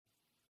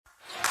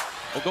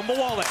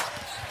Ogunbowale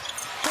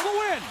for the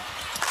win.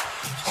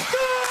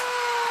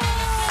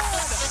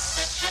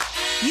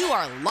 Good! You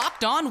are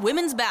Locked On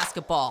Women's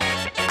Basketball,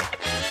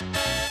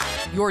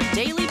 your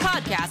daily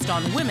podcast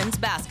on women's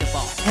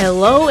basketball.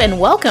 Hello and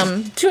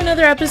welcome to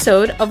another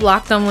episode of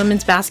Locked On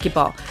Women's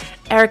Basketball.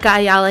 Erica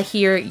Ayala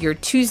here, your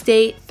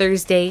Tuesday,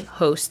 Thursday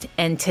host,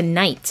 and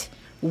tonight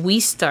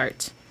we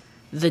start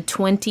the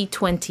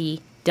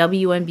 2020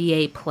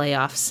 WNBA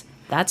playoffs.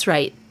 That's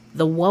right,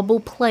 the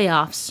Wubble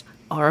playoffs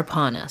are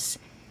upon us,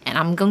 and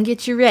I'm gonna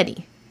get you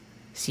ready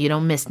so you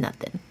don't miss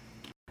nothing.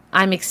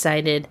 I'm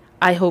excited.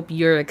 I hope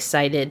you're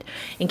excited.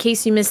 In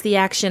case you missed the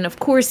action, of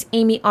course,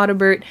 Amy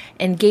Audibert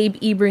and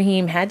Gabe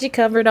Ibrahim had you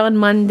covered on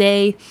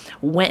Monday.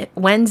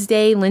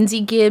 Wednesday, Lindsey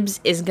Gibbs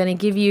is going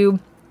to give you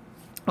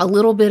a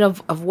little bit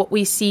of what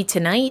we see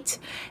tonight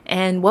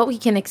and what we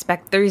can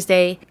expect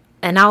Thursday.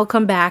 And I'll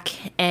come back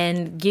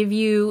and give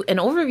you an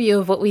overview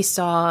of what we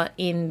saw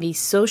in the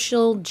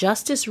social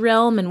justice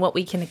realm and what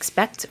we can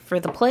expect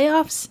for the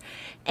playoffs.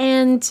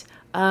 And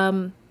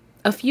a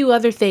few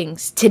other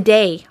things.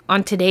 Today,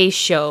 on today's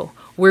show,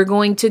 we're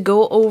going to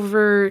go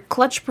over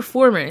clutch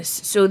performers.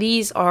 So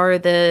these are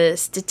the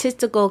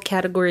statistical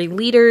category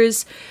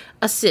leaders,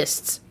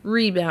 assists,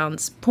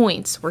 rebounds,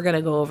 points. We're going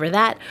to go over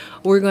that.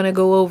 We're going to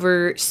go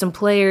over some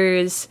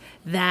players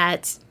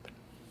that,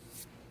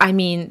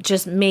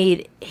 just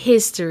made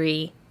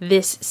history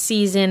this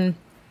season.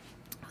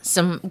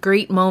 Some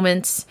great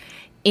moments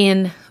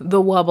in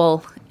the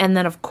Wubble. And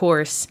then, of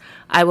course,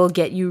 I will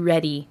get you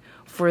ready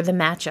for the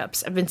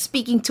matchups. I've been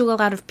speaking to a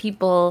lot of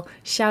people.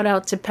 Shout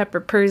out to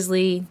Pepper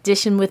Pursley,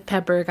 Dishing with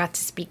Pepper. Got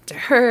to speak to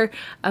her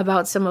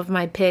about some of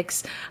my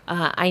picks.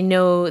 I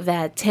know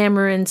that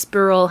Tamarin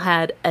Spurl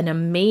had an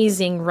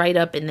amazing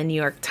write-up in the New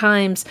York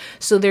Times.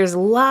 So there's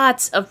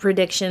lots of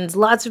predictions,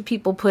 lots of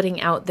people putting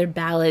out their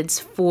ballots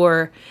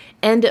for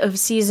end of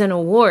season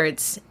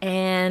awards.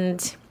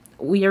 And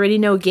we already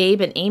know Gabe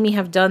and Amy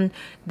have done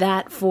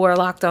that for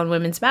Locked On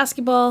Women's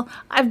Basketball.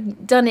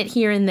 I've done it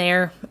here and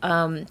there.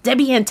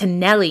 Debbie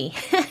Antonelli,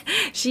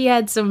 she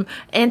had some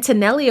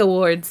Antonelli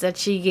awards that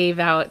she gave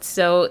out.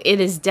 So it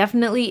is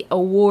definitely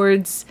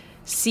awards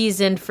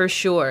season for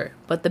sure.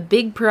 But the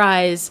big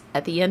prize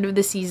at the end of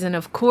the season,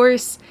 of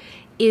course,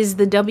 is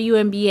the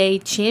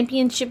WNBA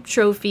Championship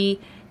Trophy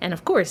and,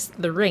 of course,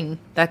 the ring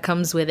that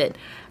comes with it.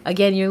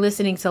 Again, you're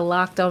listening to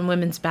Locked On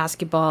Women's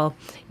Basketball.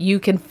 You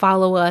can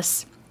follow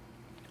us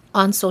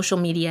on social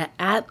media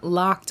at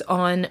Locked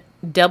On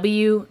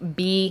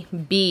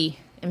WBB,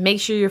 and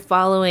make sure you're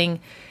following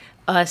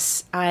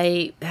us.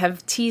 I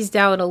have teased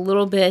out a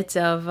little bit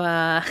of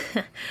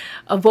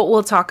of what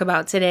we'll talk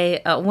about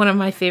today. One of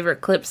my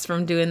favorite clips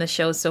from doing the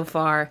show so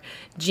far,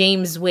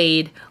 James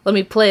Wade. Let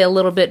me play a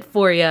little bit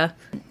for you.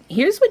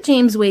 Here's what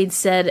James Wade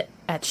said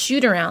at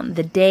shoot-around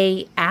the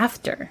day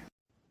after.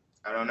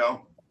 I don't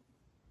know.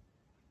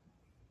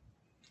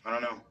 I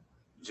don't know.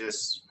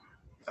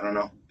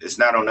 It's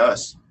not on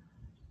us.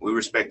 We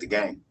respect the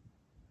game.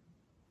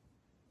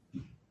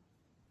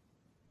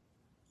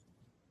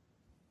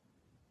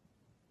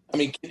 I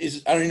don't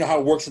even know how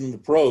it works in the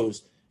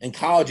pros. In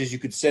colleges, you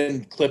could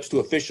send clips to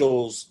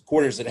officials,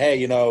 coordinators that, hey,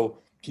 can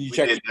you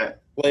check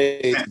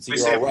plays and see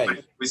you're all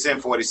right? We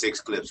sent 46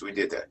 clips. We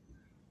did that.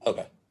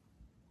 Okay.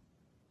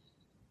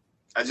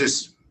 I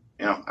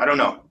don't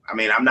know.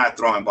 I'm not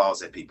throwing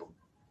balls at people.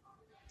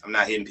 I'm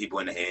not hitting people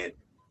in the head.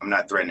 I'm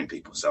not threatening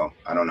people. So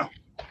I don't know.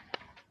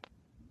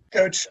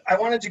 Coach, I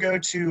wanted to go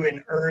to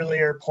an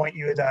earlier point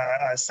you had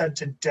said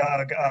to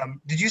Doug.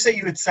 Did you say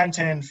you had sent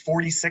in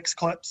 46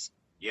 clips?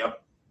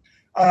 Yep.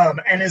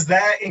 And is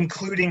that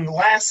including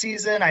last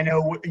season? I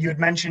know you had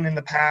mentioned in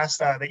the past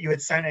that you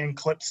had sent in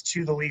clips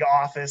to the league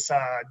office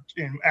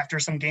after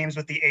some games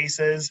with the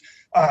Aces,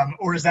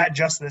 or is that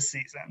just this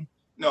season?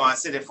 No, I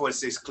sent in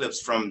 46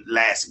 clips from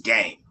last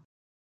game.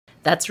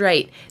 That's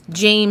right.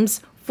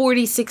 James,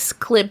 46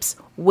 clips.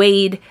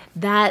 Wade,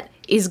 that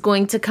is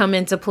going to come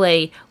into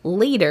play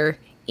later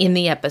in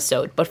the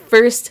episode. But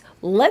first,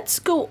 let's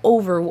go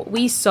over what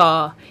we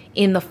saw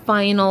in the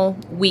final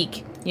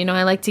week.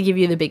 I like to give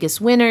you the biggest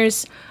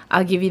winners,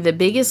 I'll give you the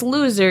biggest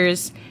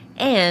losers,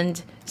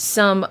 and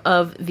some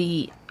of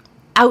the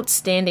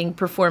outstanding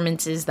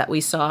performances that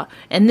we saw.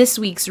 And this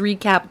week's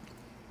recap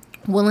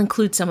will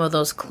include some of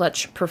those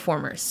clutch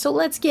performers. So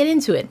let's get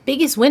into it.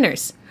 Biggest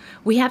winners.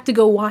 We have to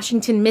go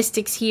Washington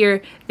Mystics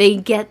here. They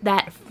get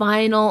that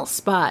final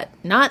spot.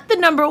 Not the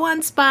number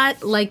one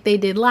spot like they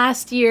did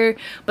last year,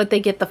 but they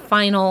get the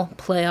final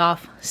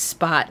playoff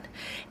spot.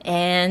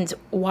 And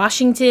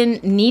Washington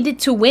needed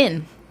to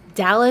win.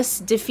 Dallas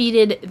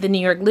defeated the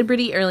New York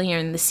Liberty earlier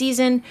in the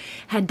season.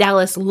 Had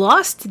Dallas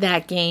lost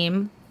that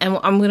game, and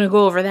I'm going to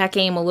go over that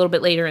game a little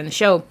bit later in the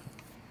show.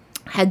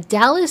 Had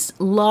Dallas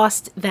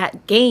lost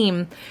that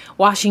game,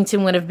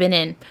 Washington would have been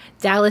in.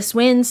 Dallas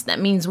wins, that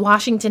means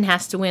Washington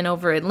has to win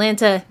over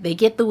Atlanta. They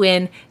get the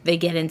win, they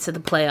get into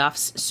the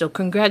playoffs. So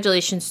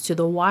congratulations to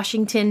the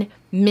Washington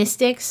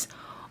Mystics.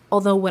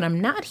 Although what I'm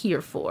not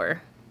here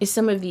for is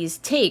some of these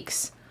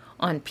takes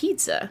on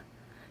pizza.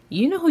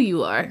 You know who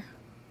you are.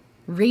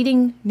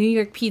 Rating New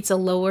York pizza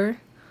lower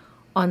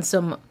on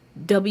some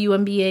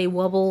WNBA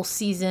wobble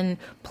season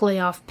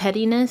playoff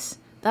pettiness,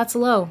 that's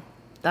low.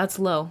 That's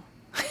low.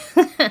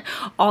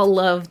 All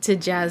love to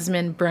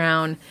Jasmine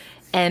Brown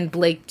and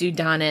Blake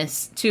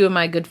Dudanis, two of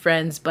my good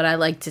friends, but I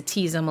like to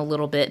tease them a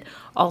little bit.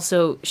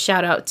 Also,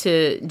 shout out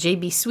to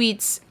JB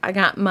Sweets. I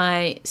got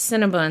my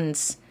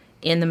Cinnabons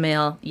in the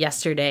mail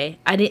yesterday.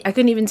 I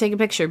couldn't even take a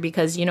picture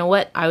because you know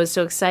what? I was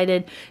so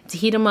excited to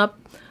heat them up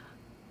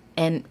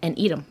and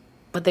eat them,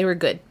 but they were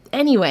good.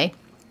 Anyway,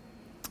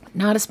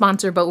 not a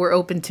sponsor, but we're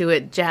open to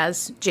it.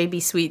 Jazz,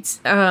 JB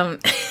Sweets.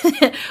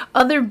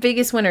 Other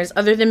biggest winners,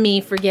 other than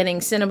me for getting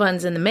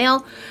Cinnabons in the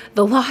mail,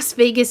 the Las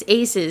Vegas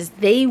Aces.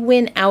 They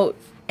win out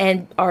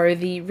and are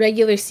the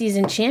regular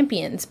season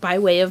champions by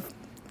way of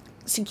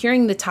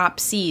securing the top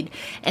seed.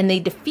 And they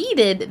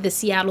defeated the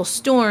Seattle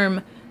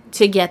Storm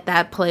to get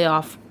that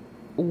playoff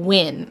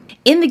win.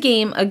 In the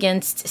game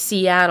against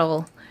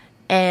Seattle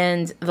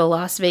and the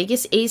Las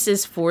Vegas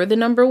Aces for the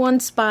number 1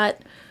 spot,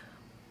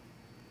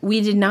 we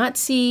did not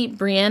see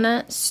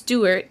Breanna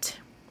Stewart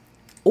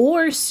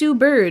or Sue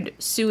Bird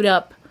suit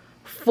up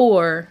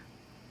for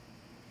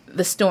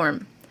the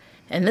Storm.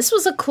 And this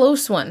was a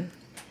close one.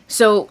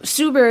 So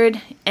Sue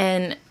Bird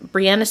and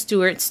Breanna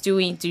Stewart,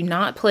 Stewie, do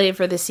not play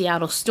for the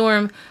Seattle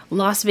Storm.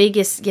 Las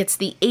Vegas gets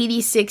the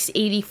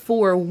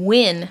 86-84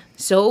 win.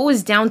 So it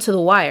was down to the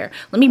wire.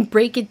 Let me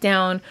break it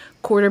down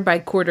quarter by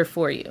quarter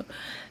for you.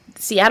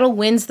 Seattle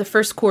wins the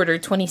first quarter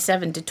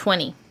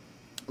 27-20.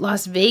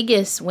 Las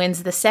Vegas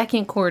wins the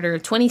second quarter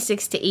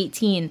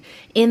 26-18.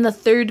 In the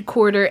third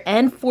quarter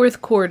and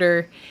fourth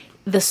quarter,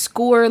 the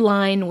score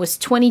line was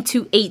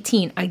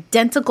 22-18,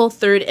 identical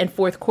third and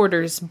fourth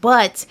quarters.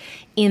 But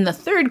in the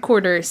third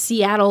quarter,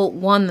 Seattle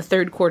won the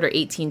third quarter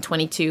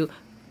 18-22.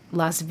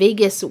 Las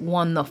Vegas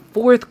won the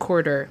fourth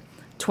quarter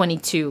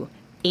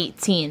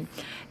 22-18.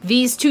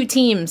 These two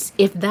teams,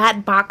 if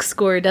that box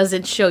score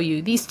doesn't show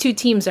you, these two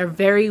teams are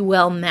very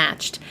well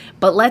matched.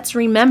 But let's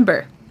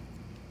remember,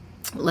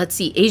 let's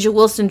see, A'ja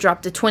Wilson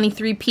dropped a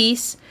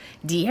 23-piece.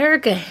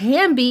 Dearica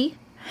Hamby,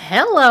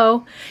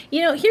 hello.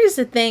 You know, here's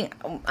the thing.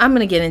 I'm going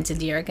to get into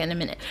Dearica in a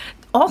minute.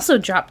 Also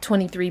dropped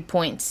 23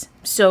 points.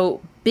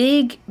 So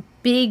big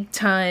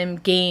time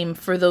game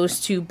for those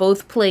two.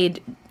 Both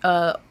played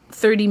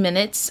 30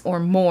 minutes or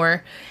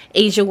more.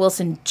 A'ja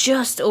Wilson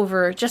just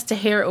a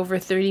hair over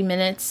 30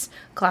 minutes,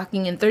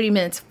 clocking in 30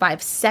 minutes,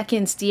 5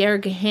 seconds.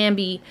 Dearica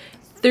Hamby,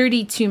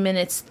 32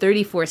 minutes,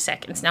 34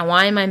 seconds. Now,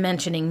 why am I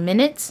mentioning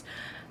minutes?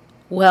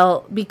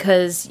 Well,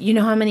 because you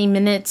know how many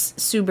minutes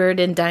Sue Bird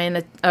and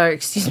Breanna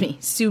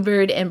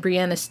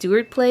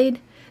Stewart played?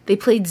 They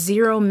played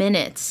 0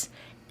 minutes,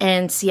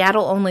 and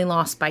Seattle only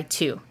lost by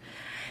 2.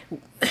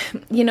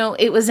 You know,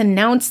 it was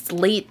announced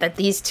late that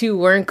these two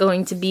weren't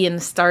going to be in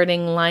the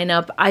starting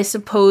lineup. I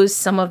suppose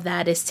some of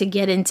that is to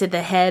get into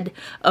the head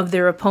of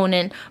their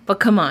opponent. But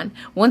come on,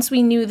 once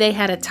we knew they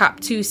had a top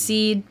 2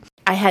 seed,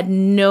 I had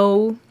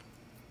no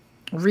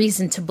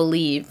reason to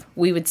believe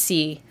we would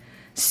see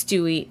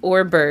Stewie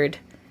or Bird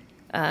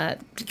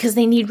because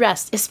they need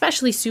rest,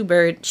 especially Sue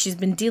Bird. She's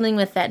been dealing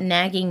with that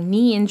nagging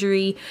knee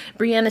injury.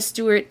 Breanna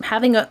Stewart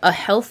having a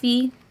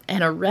healthy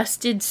and a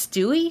rested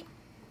Stewie.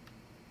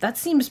 That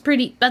sounds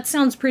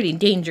pretty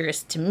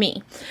dangerous to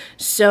me.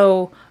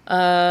 So,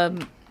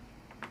 A'ja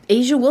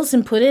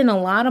Wilson put in a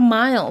lot of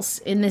miles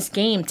in this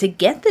game to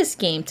get this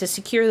game to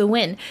secure the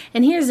win.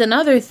 And here's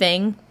another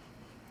thing.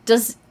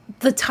 Does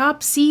the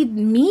top seed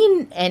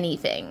mean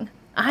anything?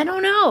 I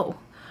don't know.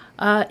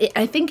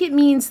 I think it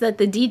means that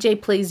the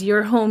DJ plays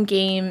your home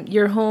game,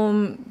 your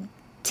home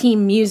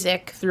team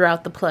music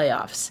throughout the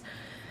playoffs.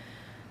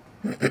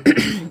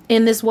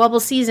 In this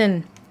wobble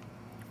season,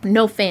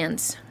 no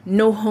fans,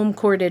 no home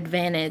court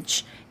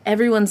advantage.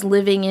 Everyone's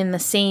living in the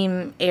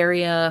same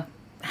area,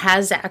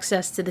 has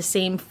access to the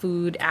same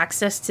food,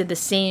 access to the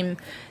same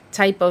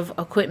type of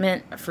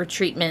equipment for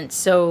treatment.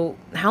 So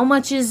how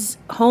much is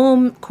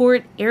home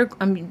court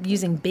I'm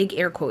using big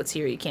air quotes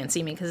here. You can't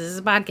see me because this is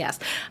a podcast.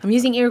 I'm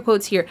using air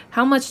quotes here.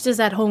 How much does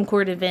that home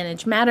court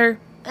advantage matter?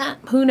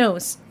 Who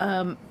knows?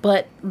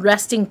 But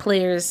resting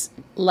players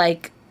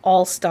like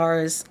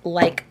all-stars,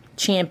 like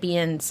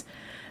champions,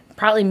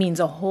 probably means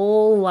a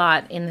whole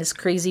lot in this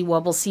crazy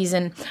wobble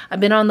season. I've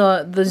been on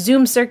the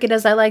Zoom circuit,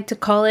 as I like to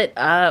call it.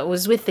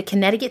 Was with the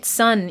Connecticut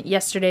Sun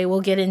yesterday.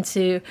 We'll get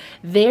into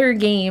their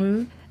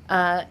game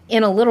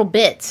in a little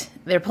bit,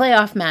 their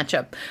playoff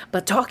matchup.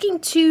 But talking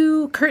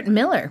to Curt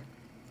Miller,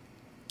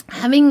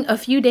 having a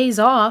few days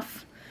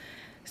off,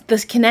 the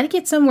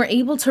Connecticut Sun were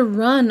able to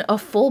run a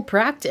full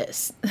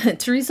practice.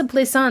 Teresa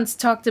Plaisance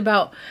talked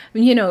about,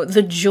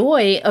 the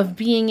joy of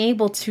being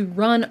able to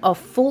run a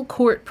full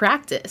court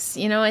practice.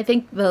 I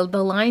think the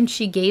line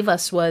she gave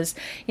us was,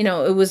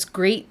 it was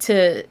great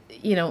to,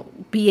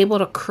 be able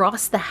to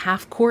cross the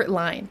half court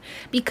line,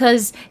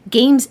 because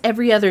games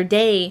every other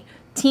day,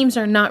 teams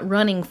are not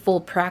running full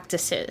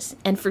practices.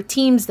 And for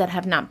teams that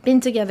have not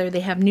been together, they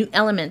have new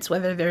elements,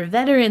 whether they're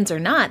veterans or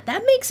not.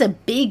 That makes a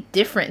big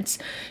difference.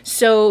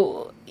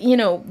 So,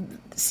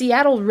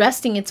 Seattle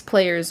resting its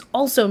players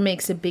also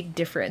makes a big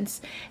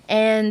difference.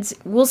 And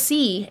we'll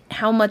see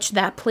how much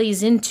that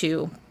plays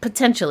into,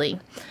 potentially,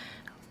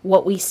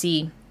 what we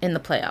see in the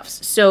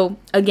playoffs. So,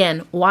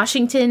 again,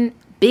 Washington,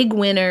 big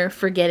winner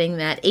for getting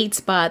that 8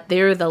 spot.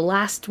 They're the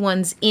last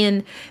ones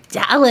in.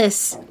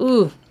 Dallas,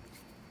 ooh,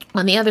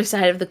 on the other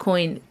side of the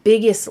coin,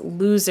 biggest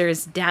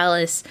losers,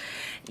 Dallas.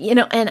 You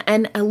know,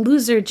 and a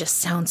loser just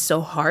sounds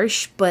so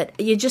harsh, but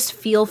you just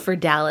feel for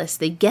Dallas.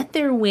 They get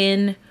their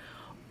win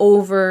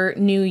over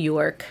New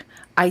York.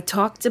 I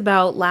talked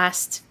about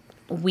last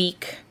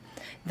week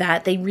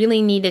that they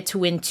really needed to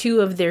win 2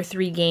 of their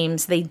 3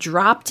 games. They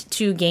dropped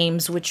 2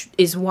 games, which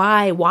is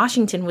why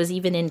Washington was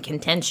even in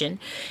contention.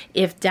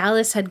 If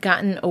Dallas had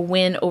gotten a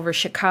win over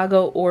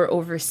Chicago or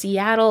over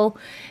Seattle,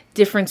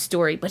 different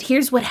story. But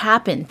here's what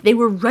happened. They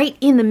were right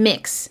in the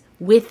mix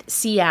with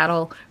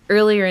Seattle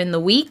earlier in the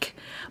week,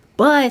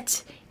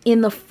 but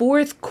in the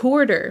 4th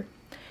quarter,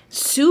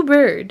 Sue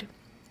Bird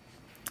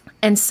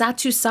and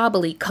Satou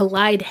Sabally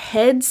collide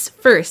heads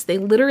first. They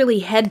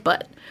literally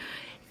headbutt.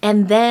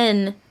 And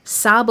then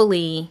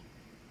Sabally,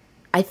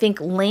 I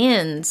think,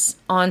 lands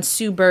on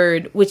Sue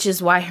Bird, which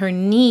is why her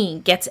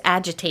knee gets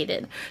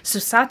agitated. So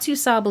Satou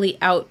Sabally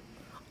out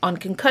on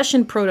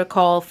concussion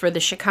protocol for the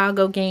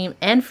Chicago game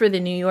and for the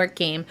New York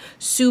game.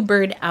 Sue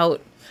Bird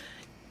out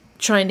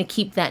trying to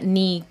keep that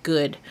knee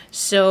good.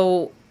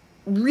 So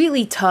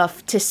really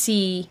tough to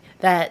see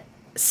that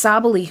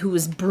Sabally, who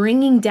was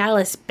bringing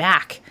Dallas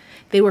back,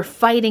 they were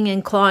fighting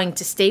and clawing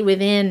to stay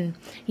within,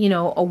 a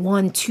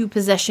 1-2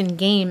 possession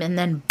game. And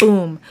then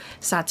boom,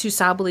 Satou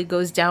Sabally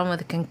goes down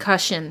with a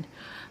concussion.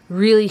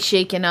 Really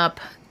shaken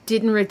up.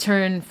 Didn't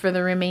return for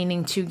the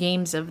remaining 2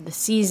 games of the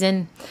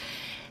season.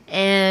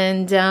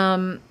 And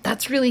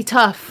that's really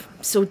tough.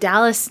 So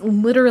Dallas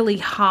literally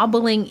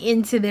hobbling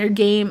into their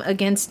game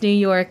against New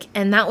York.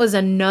 And that was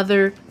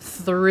another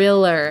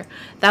thriller.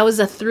 That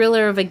was a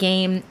thriller of a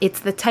game. It's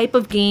the type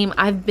of game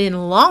I've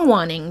been long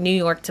wanting New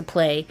York to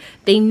play.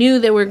 They knew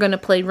they were going to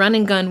play run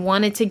and gun,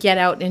 wanted to get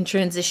out in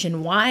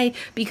transition. Why?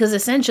 Because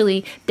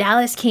essentially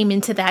Dallas came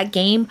into that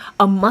game,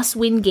 a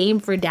must-win game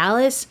for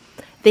Dallas.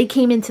 They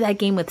came into that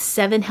game with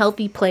 7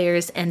 healthy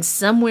players, and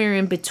somewhere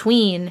in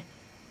between,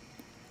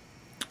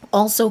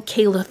 also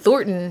Kayla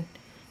Thornton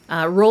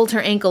rolled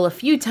her ankle a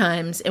few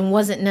times and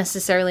wasn't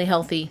necessarily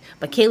healthy.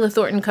 But Kayla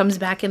Thornton comes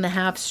back in the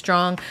half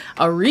strong.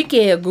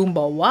 Arike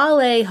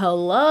Ogunbowale,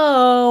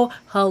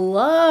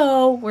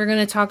 hello. We're going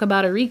to talk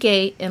about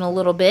Arike in a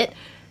little bit.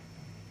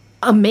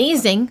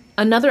 Amazing.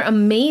 Another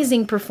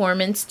amazing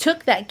performance.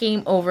 Took that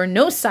game over.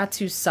 No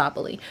Satou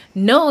Sabally.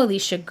 No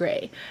Alicia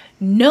Gray.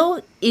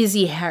 No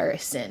Izzy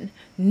Harrison.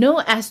 No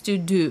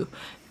Astudu.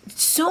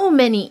 So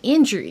many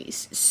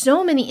injuries.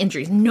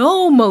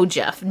 No Mo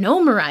Jeff.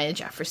 No Mariah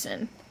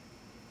Jefferson.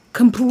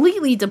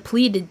 Completely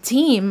depleted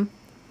team.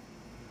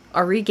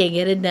 Arike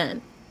get it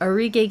done.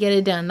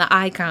 The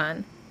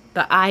icon.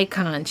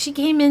 She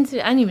came into,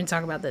 I didn't even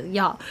talk about this,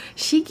 y'all.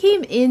 She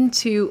came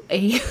into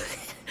a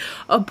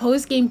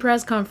post-game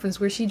press conference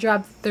where she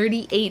dropped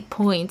 38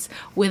 points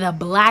with a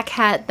black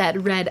hat that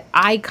read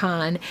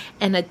icon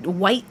and a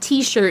white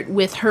t-shirt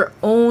with her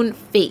own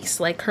face,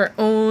 like her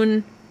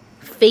own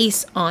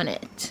face on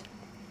it.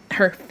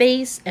 Her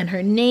face and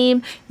her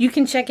name. You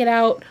can check it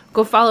out.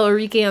 Go follow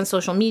Arike on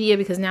social media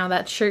because now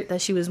that shirt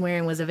that she was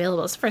wearing was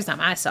available. It's the first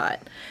time I saw it.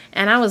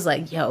 And I was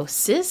like, yo,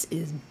 sis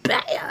is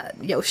bad.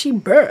 Yo, she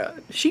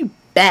bad.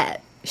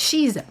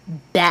 She's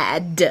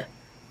bad.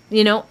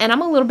 And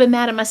I'm a little bit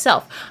mad at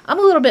myself.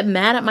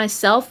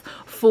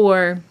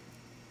 For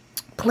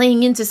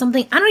playing into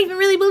something I don't even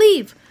really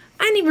believe.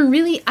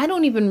 I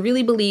don't even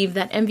really believe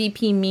that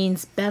MVP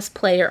means best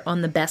player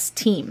on the best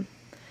team.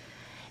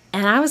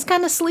 And I was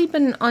kind of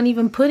sleeping on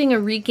even putting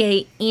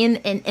Arike in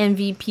an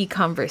MVP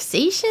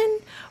conversation.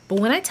 But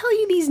when I tell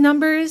you these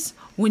numbers,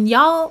 when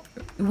y'all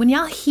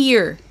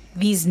hear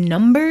these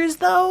numbers,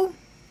 though,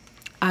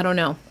 I don't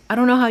know. I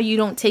don't know how you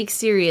don't take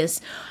serious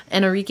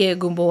an Arike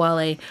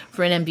Ogunbowale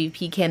for an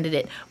MVP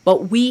candidate.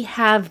 But we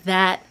have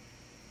that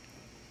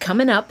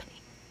coming up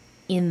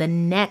in the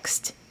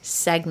next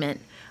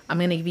segment. I'm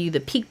going to give you the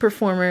peak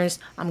performers.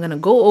 I'm going to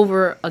go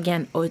over,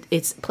 again,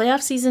 it's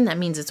playoff season. That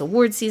means it's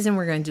award season.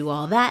 We're going to do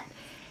all that.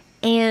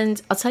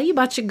 And I'll tell you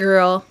about your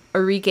girl,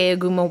 Arike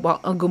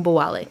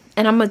Ogunbowale.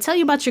 And I'm going to tell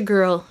you about your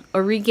girl,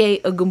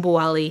 Arike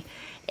Ogunbowale,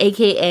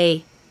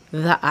 a.k.a.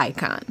 The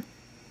Icon.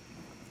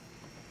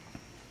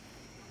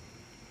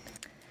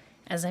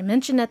 As I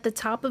mentioned at the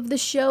top of the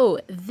show,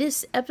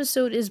 this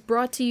episode is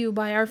brought to you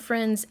by our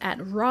friends at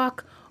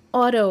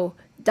RockAuto.com.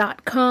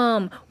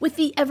 With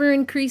the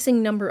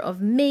ever-increasing number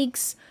of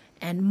makes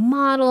and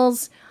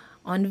models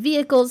on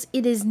vehicles,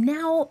 it is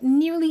now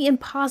nearly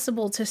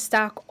impossible to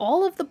stock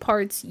all of the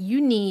parts you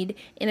need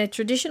in a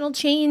traditional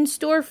chain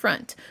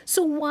storefront.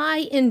 So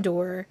why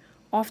endure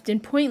often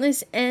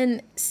pointless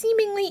and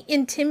seemingly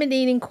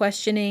intimidating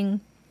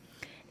questioning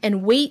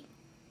and wait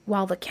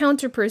while the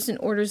counter person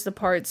orders the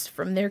parts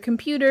from their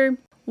computer?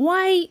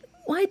 Why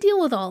Why deal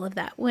with all of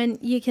that when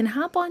you can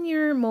hop on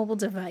your mobile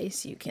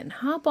device, you can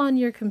hop on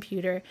your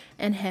computer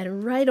and head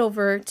right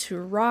over to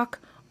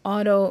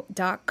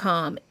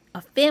rockauto.com,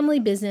 a family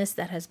business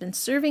that has been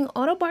serving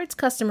auto parts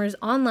customers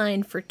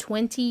online for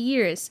 20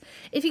 years.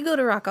 If you go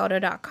to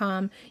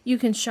rockauto.com, you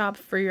can shop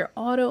for your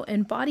auto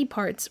and body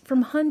parts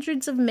from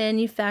hundreds of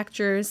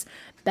manufacturers.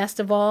 Best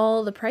of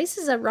all, the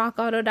prices at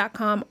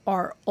rockauto.com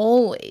are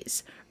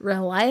always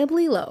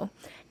reliably low,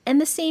 and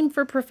the same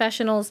for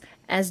professionals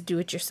as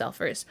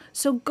do-it-yourselfers.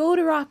 So go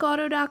to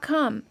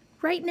rockauto.com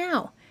right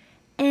now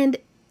and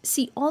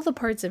see all the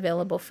parts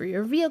available for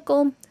your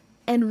vehicle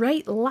and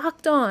write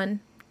Locked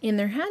On in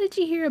their How Did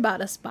You Hear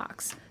About Us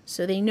box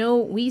so they know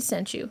we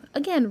sent you.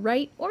 Again,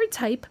 write or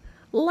type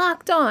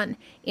Locked On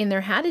in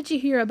their How Did You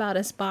Hear About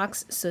Us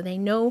box so they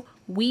know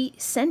we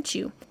sent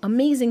you.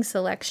 Amazing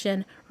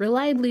selection,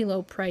 reliably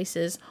low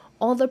prices,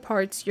 all the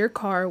parts your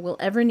car will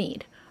ever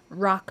need.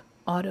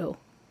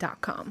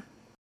 rockauto.com.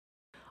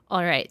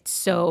 All right,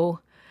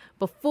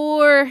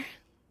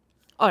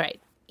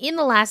 in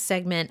the last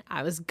segment,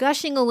 I was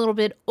gushing a little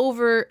bit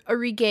over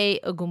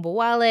Arike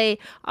Ogunbowale.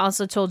 I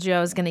also told you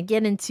I was going to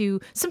get into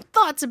some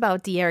thoughts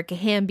about Dearica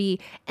Hamby,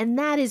 and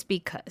that is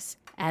because,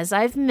 as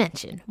I've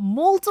mentioned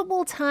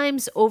multiple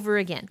times over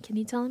again, can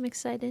you tell I'm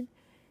excited?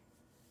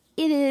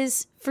 It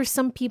is, for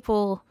some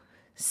people,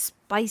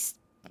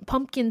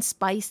 pumpkin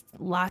spiced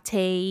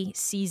latte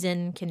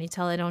season. Can you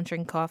tell I don't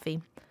drink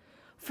coffee?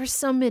 For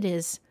some, it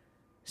is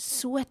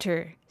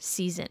sweater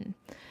season.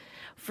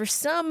 For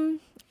some,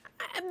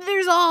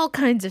 there's all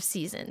kinds of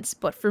seasons.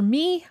 But for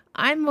me,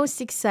 I'm most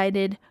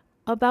excited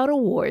about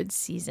awards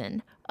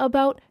season,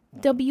 about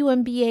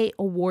WNBA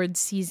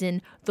awards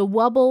season. The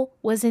Wubble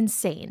was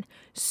insane.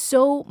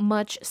 So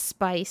much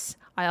spice.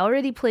 I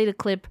already played a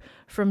clip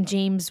from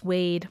James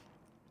Wade.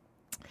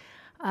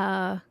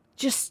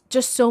 Just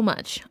so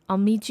much. I'll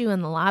meet you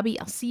in the lobby.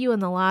 I'll see you in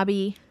the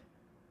lobby.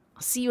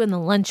 I'll see you in the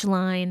lunch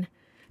line.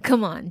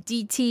 Come on,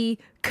 DT.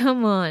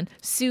 Come on,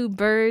 Sue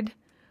Bird.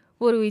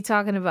 What are we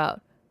talking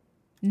about?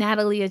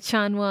 Natalie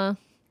Achanwa.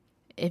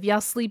 If y'all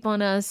sleep on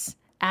us,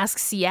 ask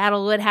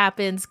Seattle what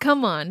happens.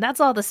 Come on, that's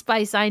all the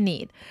spice I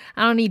need.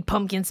 I don't need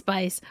pumpkin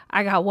spice.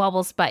 I got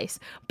Wubble spice.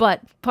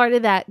 But part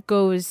of that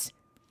goes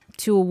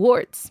to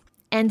awards.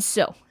 And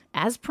so,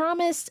 as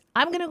promised,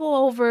 I'm going to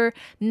go over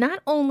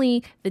not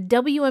only the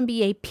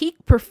WNBA Peak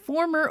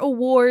Performer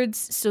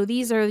Awards, so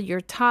these are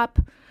your top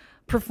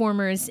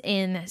performers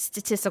in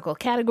statistical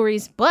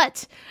categories,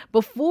 but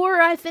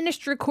before I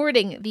finished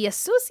recording, the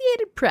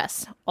Associated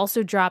Press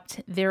also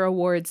dropped their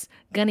awards.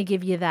 Gonna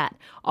give you that.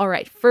 All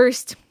right,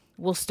 first,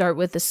 we'll start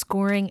with the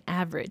scoring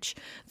average.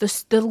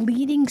 The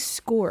leading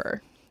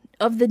scorer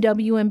of the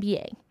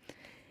WNBA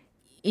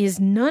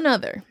is none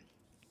other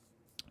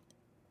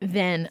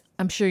than,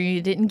 I'm sure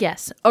you didn't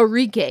guess,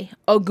 Arike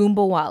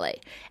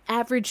Ogunbowale.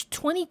 Averaged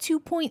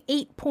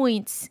 22.8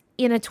 points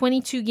in a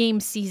 22-game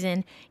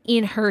season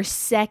in her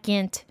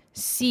second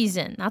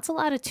season. That's a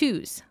lot of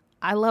twos.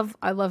 I love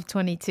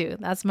 22.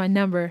 That's my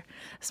number.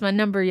 That's my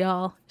number,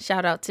 y'all.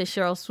 Shout out to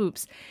Cheryl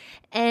Swoops.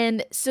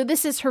 And so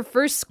this is her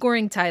first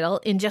scoring title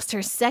in just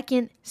her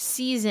second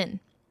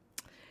season.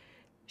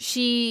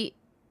 She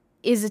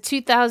is a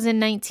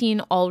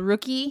 2019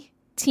 All-Rookie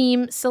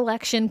team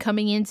selection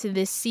coming into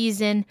this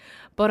season,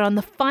 but on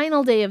the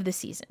final day of the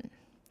season,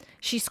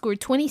 she scored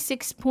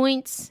 26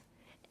 points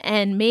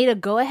and made a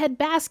go-ahead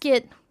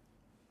basket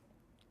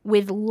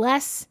with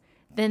less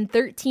than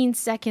 13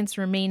 seconds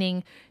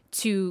remaining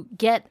to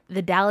get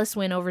the Dallas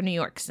win over New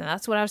York. So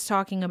that's what I was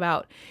talking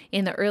about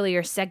in the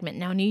earlier segment.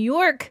 Now, New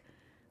York,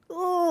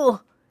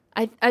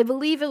 I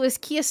believe it was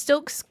Kia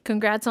Stokes.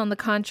 Congrats on the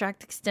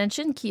contract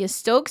extension, Kia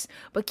Stokes.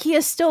 But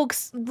Kia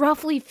Stokes,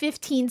 roughly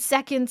 15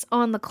 seconds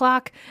on the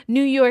clock.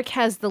 New York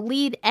has the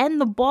lead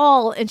and the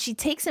ball, and she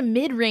takes a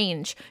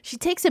mid-range. She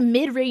takes a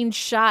mid-range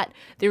shot.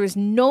 There was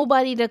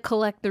nobody to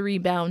collect the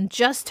rebound,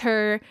 just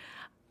her.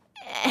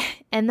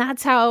 And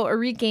that's how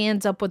Arike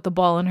ends up with the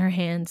ball in her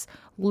hands.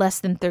 Less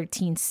than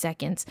 13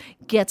 seconds.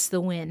 Gets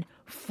the win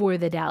for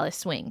the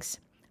Dallas Wings.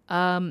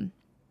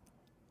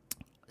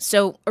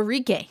 So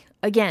Arike,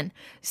 again,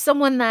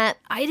 someone that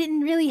I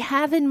didn't really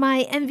have in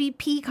my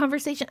MVP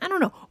conversation. I don't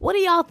know. What do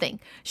y'all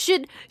think?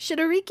 Should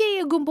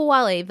Arike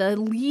Ogunbowale, the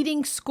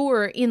leading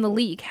scorer in the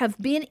league, have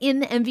been in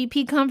the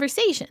MVP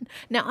conversation?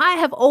 Now, I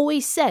have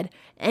always said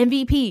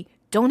MVP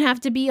don't have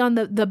to be on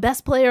the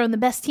best player on the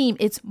best team.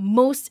 It's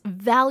most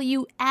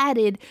value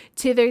added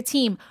to their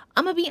team.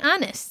 I'm going to be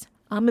honest.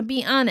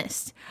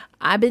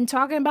 I've been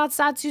talking about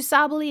Satsu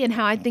Sabally and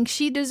how I think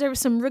she deserves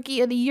some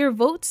Rookie of the Year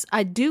votes.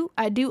 I do.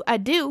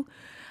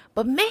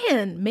 But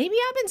man, maybe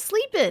I've been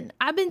sleeping.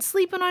 I've been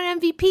sleeping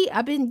on MVP.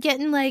 I've been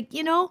getting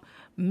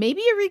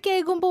maybe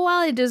Arike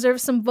Ogunbowale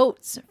deserves some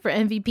votes for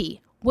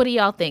MVP. What do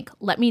y'all think?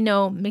 Let me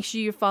know. Make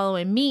sure you're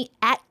following me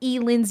at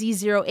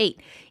elindsay08.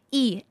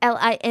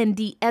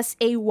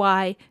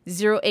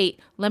 ELINDSAY08.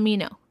 Let me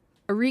know.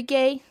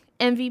 Arike,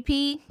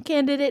 MVP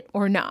candidate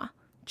or nah?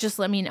 Just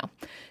let me know.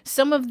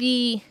 Some of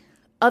the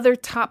other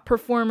top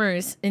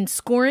performers in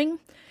scoring: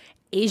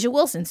 A'ja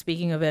Wilson,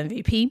 speaking of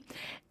MVP,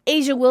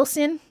 A'ja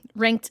Wilson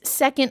ranked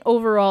second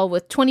overall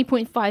with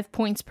 20.5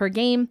 points per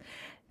game.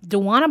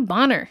 DeWanna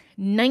Bonner,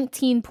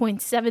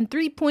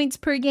 19.73 points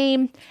per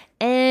game.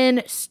 And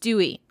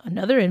Stewie,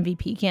 another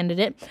MVP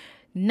candidate,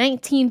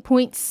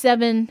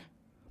 19.7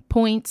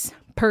 points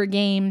per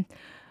game.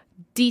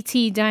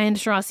 DT, Diana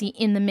Taurasi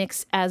in the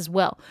mix as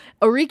well.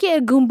 Arike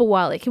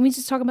Ogunbowale, can we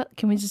just talk about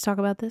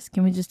this?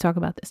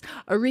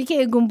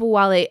 Arike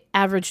Ogunbowale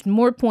averaged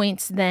more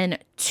points than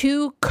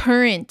two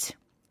current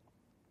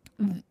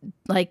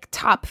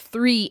top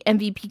 3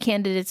 MVP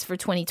candidates for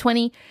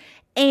 2020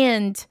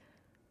 and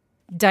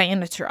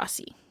Diana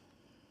Taurasi.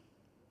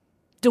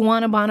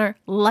 DeWanna Bonner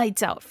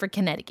lights out for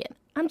Connecticut.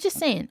 I'm just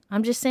saying,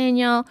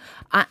 y'all,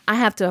 I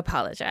have to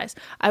apologize.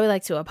 I would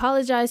like to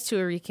apologize to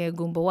Arike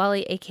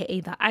Ogunbowale,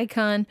 aka the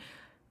Icon.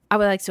 I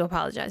would like to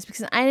apologize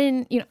because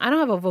I don't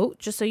have a vote,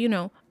 just so you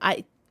know.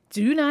 I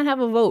do not have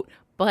a vote,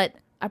 but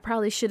I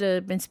probably should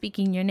have been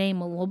speaking your name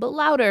a little bit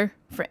louder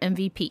for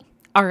MVP.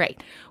 All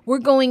right, we're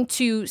going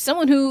to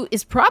someone who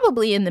is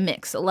probably in the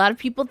mix. A lot of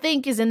people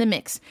think is in the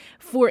mix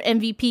for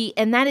MVP,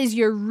 and that is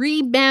your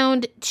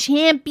rebound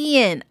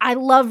champion. I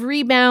love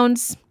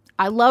rebounds.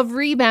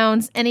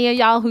 Any of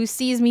y'all who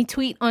sees me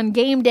tweet on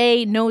game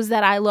day knows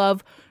that I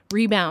love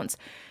rebounds.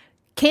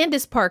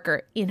 Candace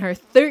Parker, in her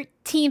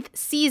 13th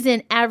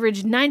season,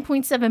 averaged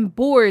 9.7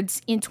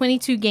 boards in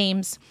 22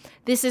 games.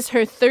 This is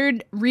her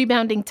third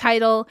rebounding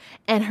title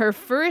and her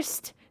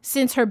first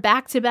since her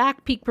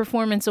back-to-back Peak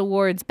Performance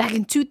Awards back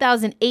in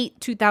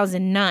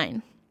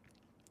 2008-2009.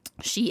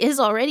 She is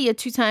already a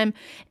 2-time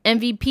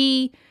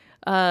MVP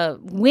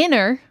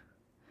winner,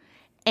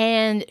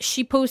 and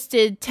she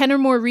posted 10 or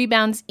more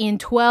rebounds in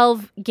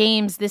 12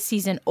 games this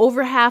season.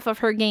 Over half of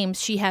her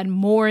games, she had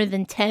more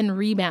than 10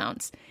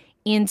 rebounds.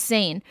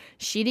 Insane.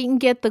 She didn't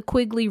get the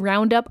Quigley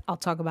Roundup. I'll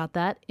talk about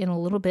that in a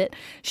little bit.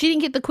 She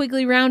didn't get the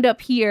Quigley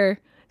Roundup here,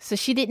 so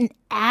she didn't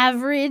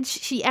average.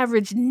 She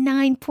averaged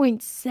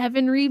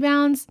 9.7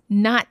 rebounds,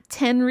 not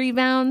 10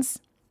 rebounds.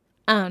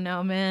 I don't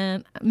know,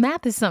 man.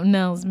 Math is something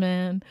else,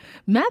 but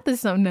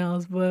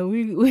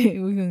we're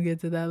going to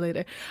get to that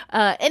later.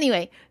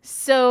 Anyway,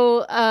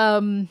 so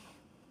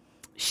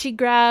she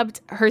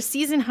grabbed her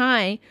season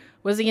high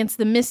was against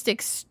the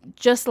Mystics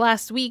just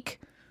last week,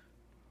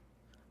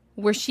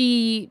 where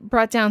she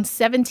brought down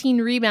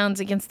 17 rebounds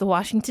against the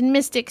Washington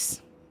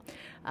Mystics.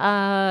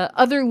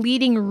 Other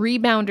leading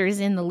rebounders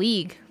in the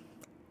league,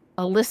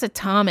 Alyssa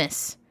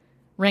Thomas,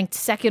 ranked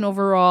second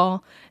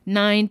overall,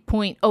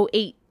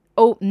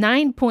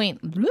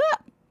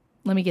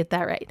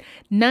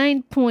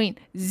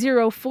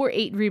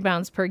 9.048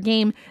 rebounds per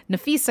game.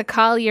 Nafisa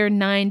Collier,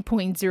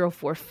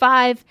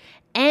 9.045.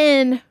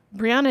 And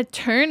Brianna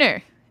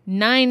Turner,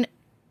 9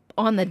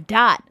 on the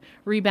dot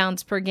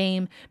rebounds per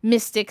game.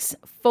 Mystics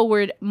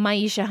forward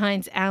Maisha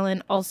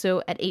Hines-Allen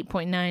also at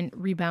 8.9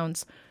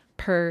 rebounds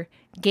per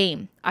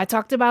game. I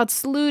talked about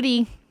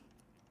Sluty.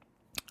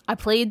 I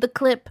played the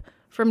clip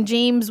from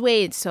James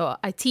Wade, so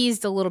I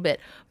teased a little bit.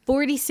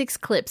 46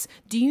 clips.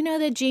 Do you know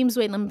that James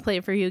Wade, let me play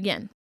it for you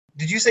again.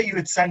 Did you say you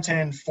had sent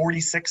in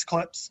 46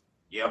 clips?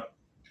 Yep.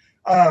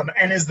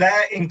 And is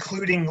that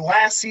including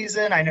last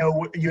season? I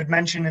know you had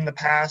mentioned in the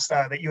past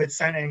that you had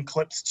sent in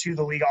clips to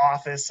the league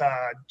office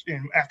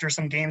after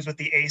some games with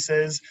the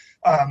Aces,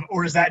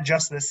 or is that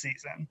just this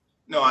season?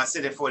 No, I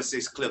sent in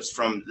 46 clips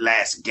from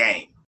last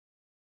game.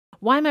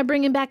 Why am I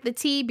bringing back the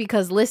tea?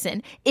 Because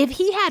listen, if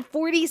he had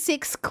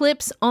 46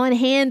 clips on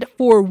hand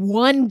for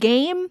one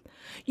game,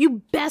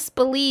 you best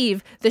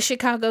believe the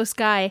Chicago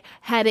Sky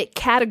had it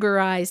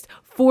categorized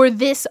for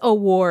this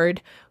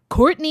award.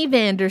 Courtney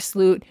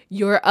Vandersloot,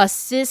 your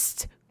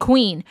assist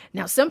queen.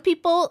 Now, some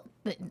people,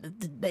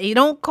 they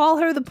don't call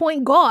her the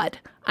point guard.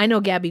 I know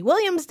Gabby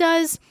Williams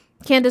does.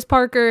 Candace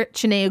Parker,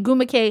 Chiney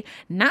Ogwumike,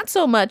 not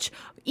so much.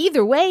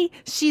 Either way,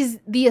 she's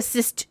the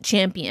assist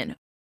champion.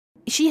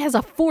 She has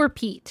a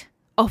four-peat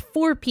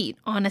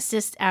on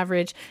assist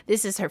average.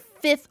 This is her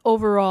 5th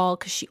overall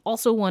because she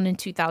also won in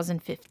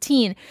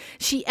 2015.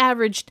 She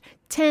averaged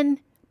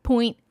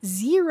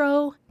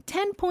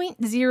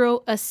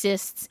 10.0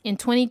 assists in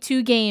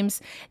 22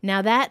 games.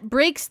 Now that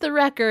breaks the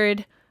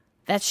record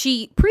that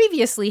she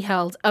previously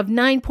held of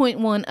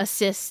 9.1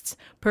 assists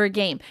per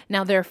game.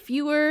 Now there are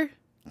fewer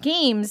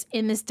games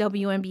in this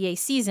WNBA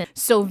season,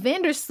 so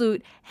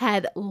Vandersloot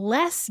had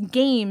less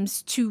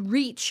games to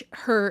reach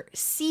her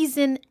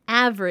season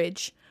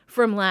average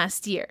from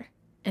last year,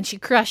 and she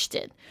crushed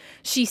it.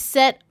 She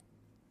set,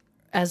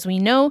 as we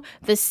know,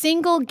 the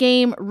single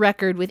game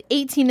record with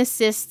 18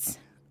 assists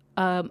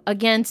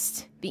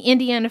against the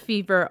Indiana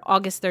Fever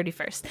August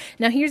 31st.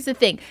 Now here's the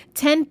thing,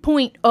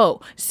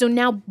 10.0. So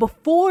now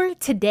before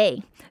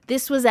today,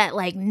 this was at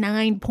like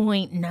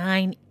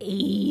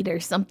 9.98 or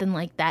something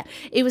like that.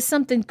 It was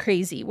something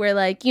crazy where,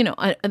 like, you know,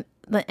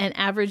 an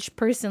average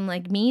person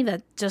like me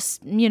that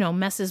just, you know,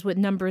 messes with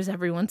numbers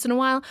every once in a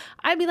while,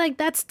 I'd be like,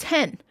 that's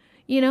 10.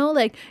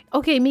 Like,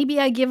 okay, maybe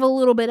I give a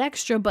little bit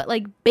extra, but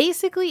like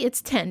basically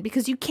it's 10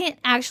 because you can't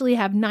actually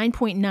have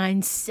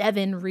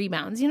 9.97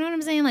 rebounds. You know what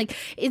I'm saying? Like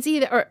it's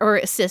either, or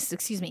assists,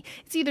 excuse me.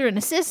 It's either an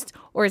assist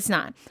or it's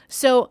not.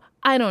 So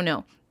I don't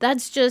know.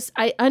 That's just,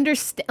 I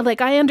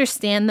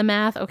understand the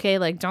math. Okay.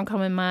 Like don't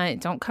come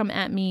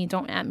at me.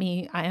 Don't at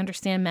me. I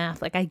understand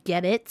math. Like I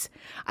get it.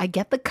 I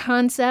get the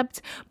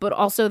concept, but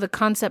also the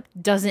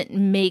concept doesn't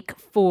make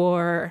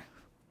for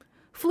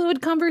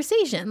fluid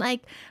conversation.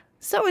 Like,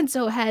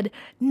 so-and-so had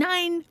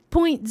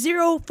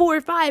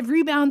 9.045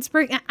 rebounds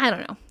per... I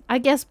don't know. I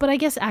guess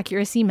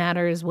accuracy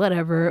matters.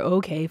 Whatever.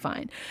 Okay,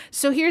 fine.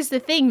 So here's the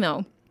thing,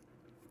 though.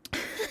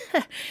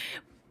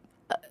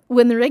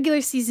 When the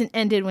regular season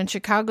ended, when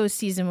Chicago's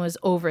season was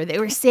over, they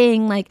were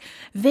saying, like,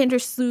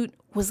 Vandersloot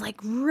was, like,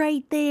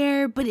 right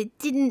there, but it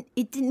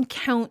didn't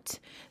count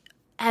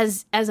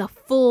as a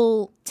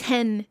full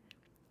 10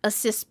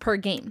 assists per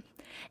game.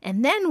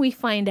 And then we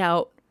find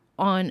out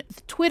on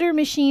the Twitter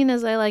machine,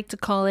 as I like to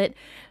call it,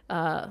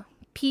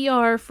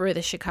 PR for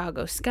the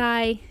Chicago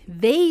Sky,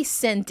 they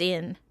sent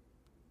in,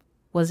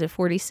 was it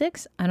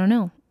 46? I don't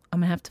know. I'm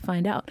going to have to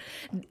find out.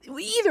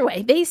 Either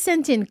way, they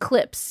sent in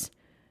clips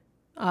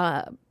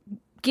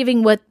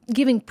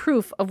giving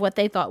proof of what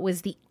they thought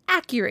was the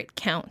accurate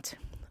count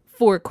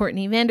for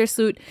Courtney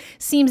Vandersloot.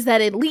 Seems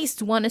that at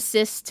least one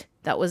assist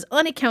that was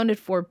unaccounted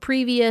for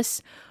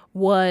previous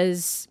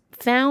was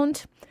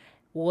found,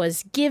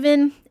 was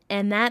given,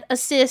 and that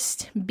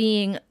assist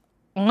being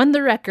on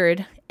the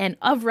record and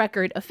of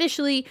record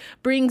officially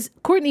brings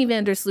Courtney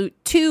Vandersloot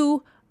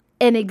to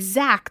an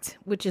exact,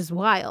 which is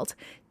wild,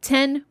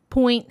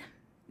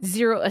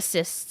 10.0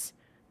 assists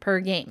per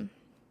game.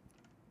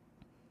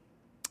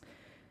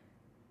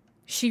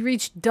 She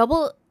reached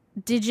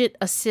double-digit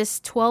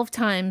assists 12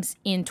 times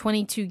in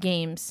 22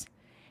 games,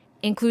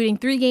 including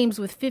 3 games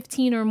with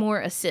 15 or more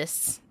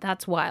assists.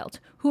 That's wild.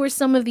 Who are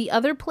some of the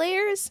other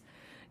players?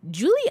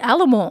 Julie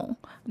Alamont.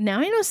 Now,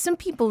 I know some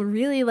people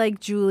really like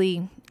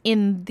Julie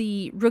in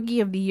the Rookie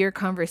of the Year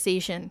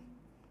conversation.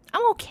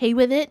 I'm okay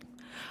with it.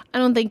 I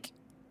don't think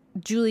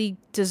Julie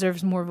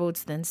deserves more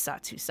votes than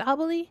Satou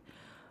Sabally,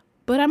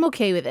 but I'm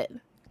okay with it.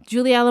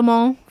 Julie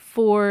Alamont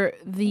for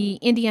the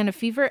Indiana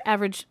Fever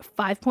averaged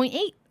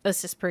 5.8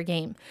 assists per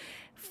game,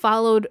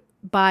 followed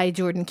by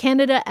Jordan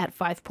Canada at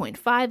 5.5.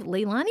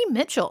 Leilani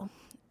Mitchell,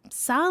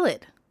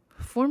 solid.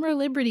 Former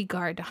Liberty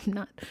guard.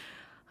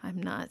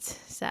 I'm not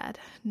sad.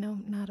 No,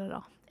 not at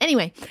all.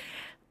 Anyway,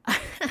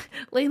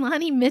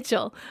 Leilani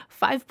Mitchell,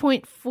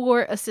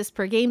 5.4 assists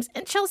per game.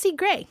 And Chelsea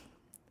Gray,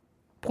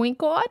 point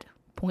guard.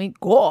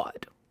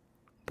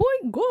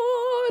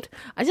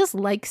 I just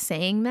like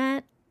saying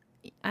that.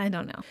 I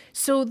don't know.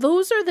 So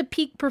those are the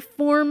peak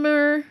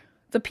performers.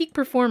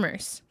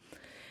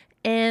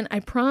 And I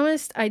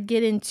promised I'd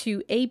get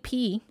into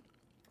AP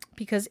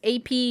because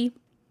AP,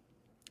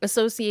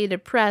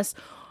 Associated Press,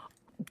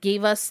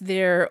 gave us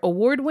their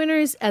award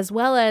winners as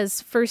well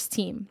as first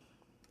team.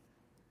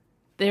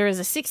 There is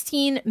a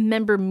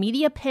 16-member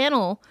media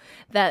panel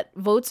that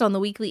votes on the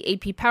weekly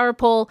AP Power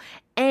Poll,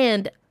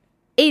 and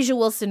A'ja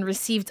Wilson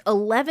received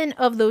 11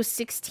 of those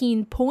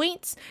 16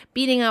 points,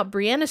 beating out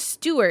Breanna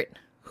Stewart,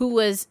 who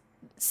was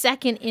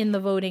second in the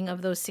voting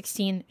of those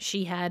 16.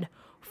 She had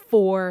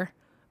 4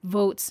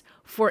 votes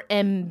for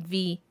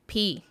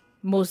MVP,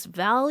 most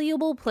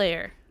valuable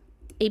player.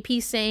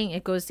 AP saying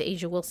it goes to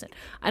A'ja Wilson.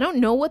 I don't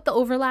know what the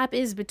overlap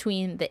is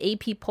between the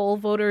AP poll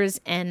voters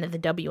and the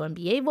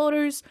WNBA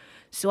voters,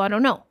 so I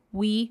don't know.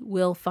 We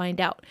will find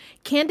out.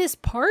 Candace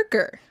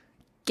Parker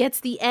gets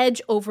the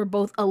edge over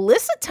both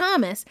Alyssa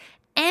Thomas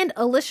and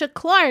Alicia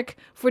Clark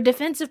for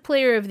Defensive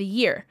Player of the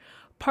Year.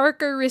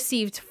 Parker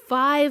received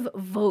 5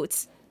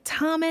 votes.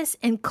 Thomas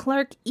and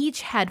Clark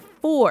each had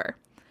 4.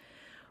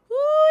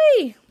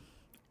 Ooh,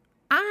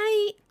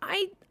 I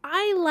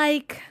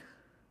like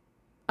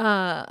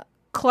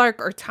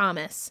Clark or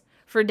Thomas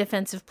for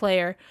Defensive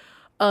Player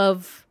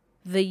of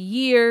the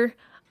Year.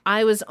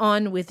 I was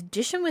on with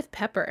Dishin' with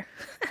Pepper.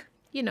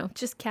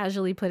 Just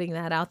casually putting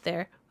that out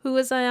there. Who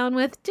was I on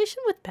with?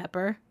 Dishin' with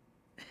Pepper.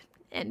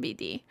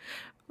 NBD.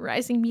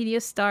 Rising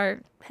media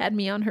star had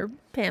me on her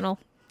panel.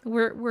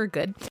 We're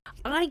good.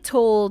 I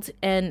told,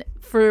 and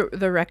for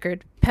the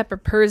record, Pepper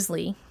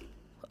Pursley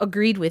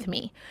agreed with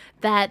me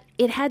that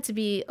it had to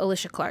be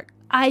Alicia Clark.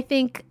 I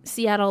think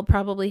Seattle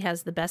probably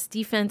has the best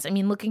defense. I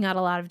mean, looking at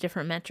a lot of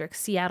different metrics,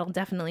 Seattle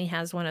definitely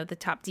has one of the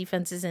top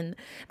defenses in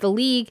the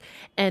league,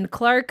 and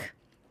Clark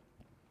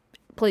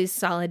plays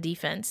solid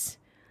defense.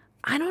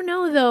 I don't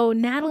know, though.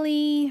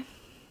 Natalie,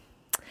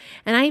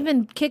 and I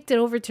even kicked it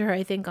over to her,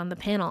 I think, on the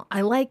panel.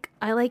 I like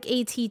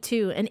AT,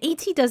 too, and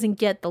AT doesn't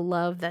get the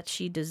love that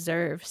she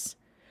deserves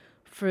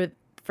for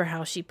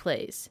how she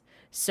plays.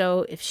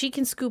 So if she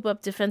can scoop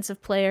up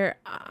Defensive Player,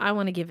 I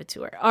want to give it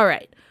to her. All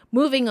right,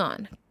 moving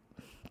on.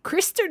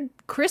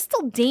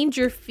 Crystal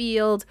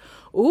Dangerfield,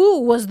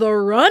 was the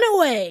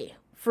runaway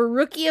for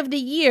Rookie of the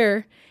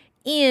Year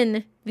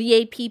in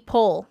the AP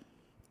poll.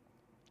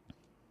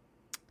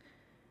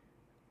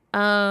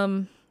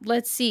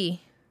 Let's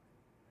see.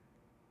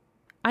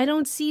 I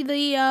don't see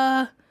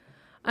the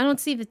I don't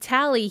see the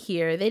tally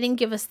here. They didn't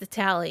give us the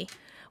tally.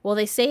 Well,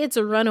 they say it's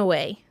a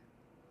runaway,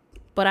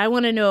 but I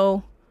want to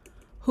know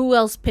who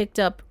else picked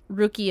up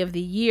Rookie of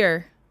the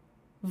Year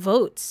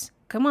votes.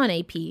 Come on,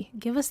 AP.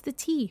 Give us the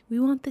tea. We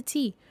want the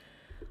tea.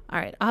 All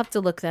right, I'll have to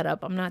look that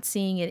up. I'm not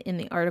seeing it in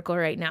the article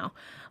right now.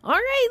 All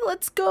right,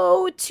 let's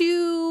go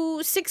to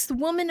 6th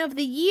Woman of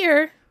the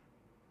Year,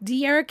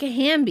 Dearica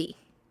Hamby.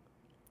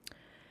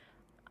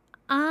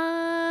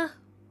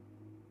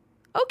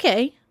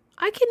 Okay.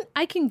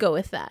 I can go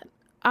with that.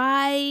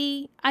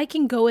 I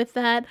can go with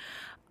that.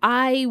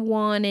 I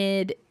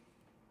wanted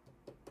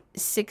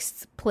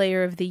 6th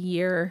Player of the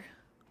Year.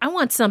 I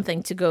want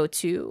something to go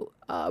to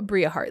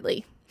Bria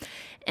Hartley.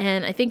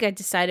 And I think I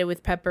decided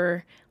with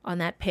Pepper on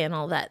that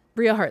panel that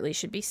Bria Hartley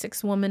should be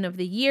 6th Woman of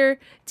the Year.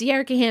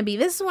 Dearica Hamby.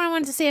 This is what I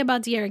wanted to say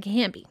about Dearica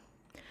Hamby.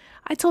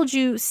 I told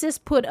you sis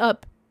put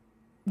up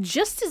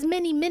just as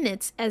many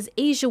minutes as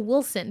Asia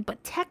Wilson,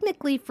 but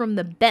technically from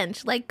the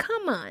bench. Like,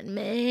 come on,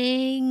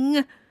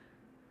 man.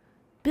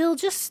 Bill,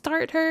 just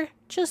start her.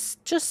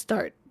 Just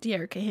start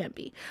Dearica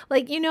Hamby.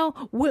 Like, you know,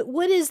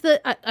 what is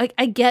the...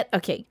 I get...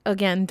 Okay,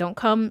 again, don't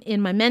come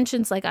in my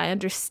mentions. Like, I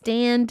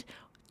understand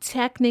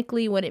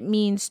technically what it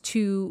means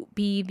to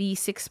be the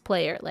 6th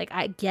player. Like,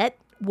 I get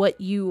what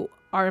you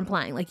are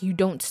implying. Like, you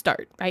don't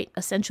start, right?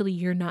 Essentially,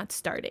 you're not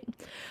starting.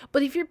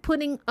 But if you're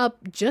putting up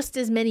just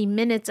as many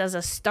minutes as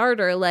a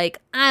starter, like,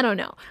 I don't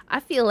know. I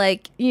feel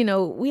like, you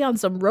know, we on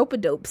some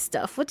rope-a-dope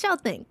stuff. What y'all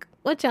think?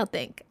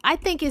 I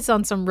think it's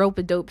on some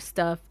rope-a-dope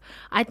stuff.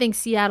 I think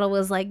Seattle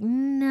was like,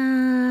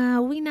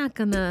 nah, we're not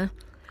gonna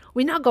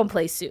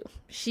play Sue.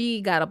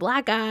 She got a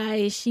black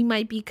eye. She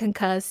might be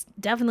concussed.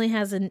 Definitely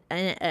has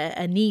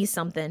a knee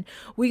something.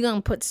 We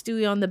gonna put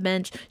Stewie on the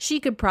bench.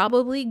 She could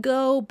probably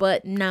go,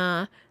 but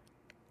nah.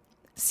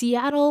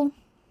 Seattle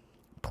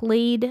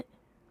played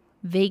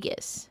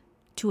Vegas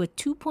to a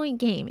 2-point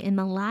game in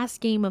the last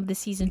game of the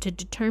season to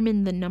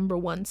determine the number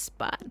 1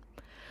 spot.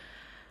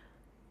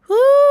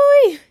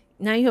 Whoo!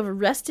 Now you have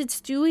arrested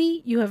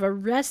Stewie, you have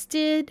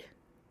arrested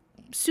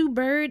Sue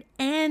Bird,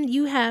 and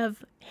you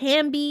have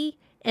Hamby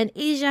and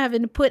Asia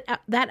having to put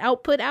that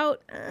output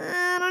out.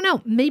 I don't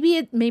know. Maybe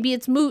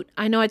it's moot.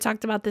 I know I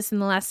talked about this in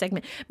the last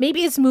segment.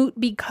 Maybe it's moot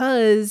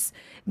because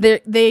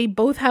they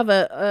both have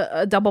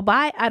a double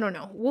bye. I don't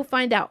know. We'll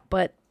find out.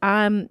 But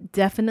I'm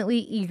definitely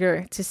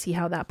eager to see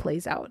how that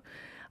plays out.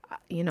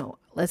 You know,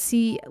 let's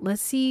see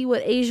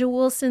what Asia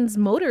Wilson's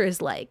motor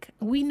is like.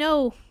 We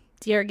know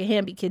Dearica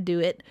Hamby can do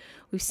it.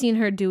 We've seen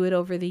her do it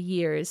over the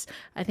years.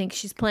 I think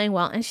she's playing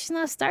well, and she's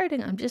not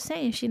starting. I'm just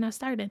saying, she's not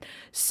starting.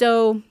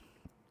 So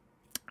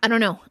I don't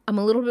know. I'm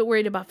a little bit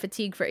worried about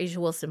fatigue for Asia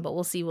Wilson, but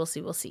we'll see.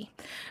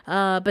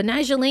 But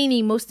Nyjah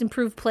Laney, most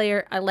improved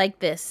player. I like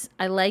this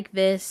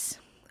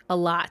a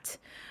lot.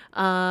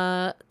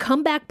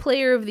 Comeback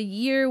player of the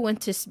year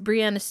went to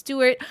Breanna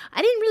Stewart.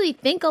 I didn't really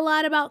think a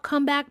lot about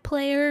comeback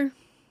player.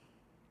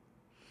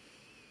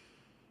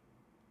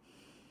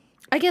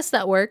 I guess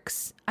that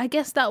works.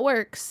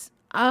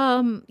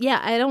 Yeah,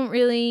 I don't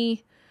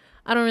really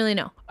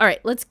know. All right,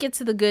 let's get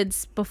to the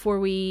goods before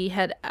we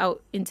head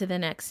out into the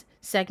next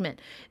segment.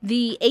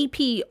 The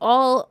AP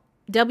All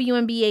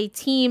WNBA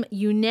team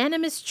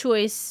unanimous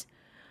choice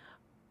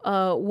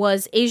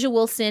was Asia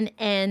Wilson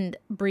and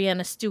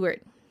Breanna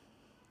Stewart.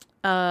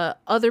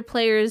 Other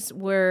players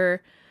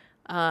were,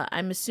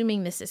 I'm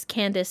assuming this is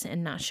Candace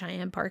and not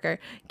Cheyenne Parker.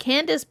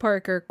 Candace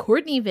Parker,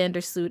 Courtney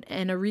Vandersloot,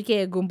 and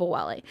Arike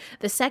Agumbawale.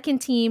 The second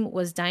team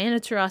was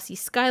Diana Taurasi,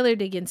 Skylar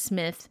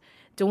Diggins-Smith,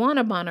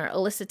 DeWanna Bonner,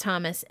 Alyssa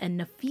Thomas, and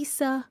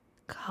Nafisa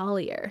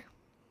Collier.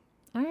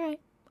 All right.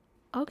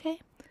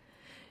 Okay.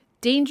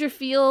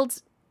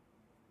 Dangerfield,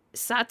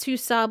 Satu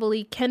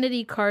Sabali,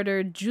 Kennedy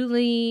Carter,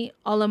 Julie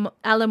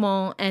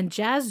Alemont, and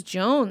Jazz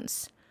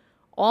Jones.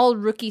 All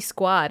rookie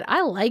squad.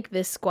 I like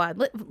this squad.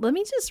 Let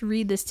me just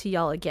read this to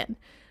y'all again.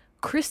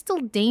 Crystal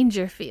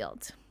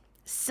Dangerfield,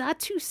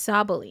 Satu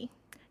Sabali,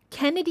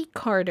 Kennedy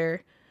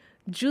Carter,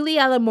 Julie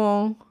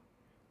Alemont,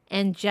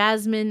 and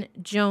Jasmine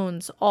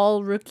Jones.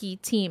 All rookie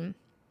team.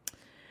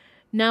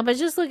 Now, by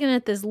just looking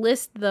at this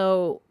list,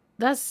 though,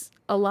 that's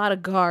a lot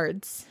of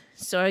guards.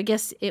 So I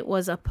guess it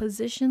was a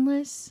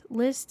positionless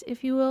list,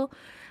 if you will.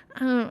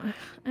 I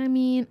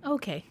mean,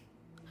 okay.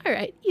 All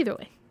right. Either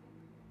way.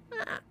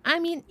 I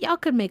mean, y'all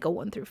could make a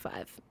 1 through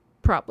 5.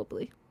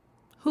 Probably.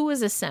 Who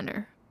is a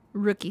center?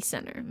 Rookie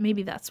center.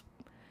 Maybe that's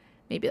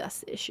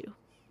the issue.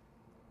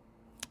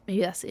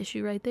 Maybe that's the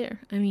issue right there.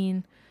 I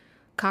mean,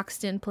 Cox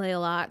didn't play a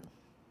lot.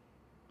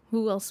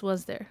 Who else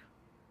was there?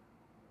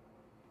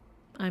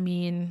 I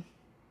mean,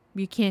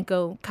 you can't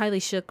go.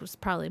 Kylie Shook was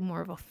probably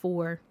more of a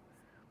 4.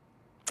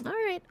 All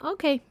right.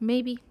 Okay.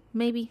 Maybe.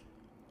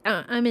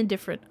 I'm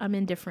indifferent.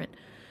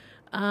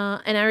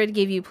 And I already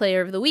gave you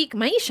player of the week,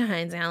 Myisha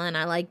Hines-Allen.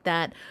 I like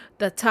that.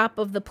 The top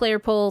of the player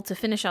poll to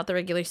finish out the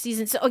regular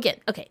season. So again,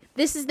 okay,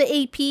 this is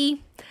the AP.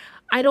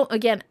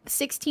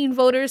 16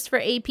 voters for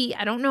AP.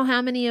 I don't know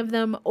how many of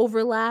them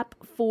overlap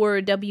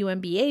for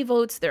WNBA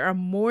votes. There are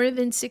more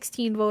than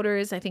 16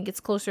 voters. I think it's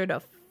closer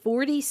to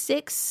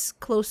 46,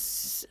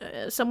 close,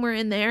 somewhere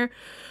in there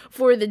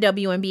for the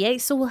WNBA.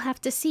 So we'll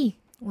have to see.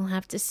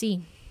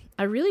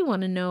 I really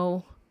want to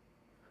know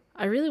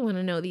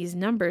these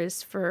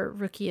numbers for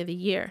Rookie of the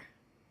Year.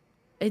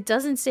 It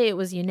doesn't say it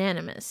was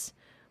unanimous,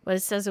 but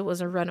it says it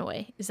was a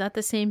runaway. Is that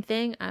the same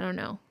thing? I don't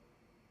know.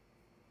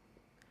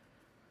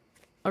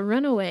 A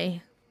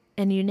runaway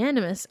and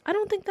unanimous, I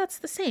don't think that's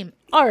the same.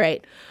 All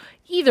right.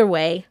 Either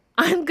way,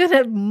 I'm going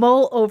to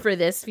mull over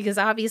this because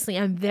obviously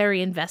I'm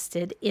very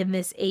invested in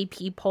this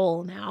AP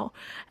poll now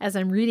as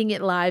I'm reading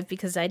it live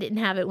because I didn't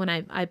have it when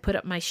I put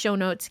up my show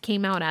notes. It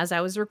came out as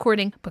I was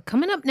recording. But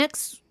coming up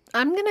next,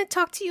 I'm going to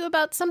talk to you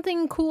about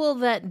something cool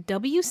that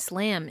W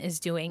Slam is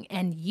doing,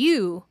 and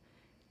you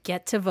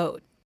get to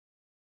vote.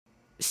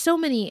 So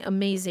many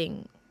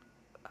amazing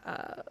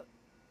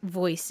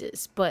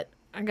voices, but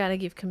I got to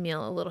give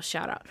Camille a little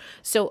shout out.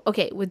 So,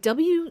 okay, what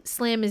W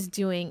Slam is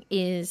doing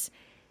is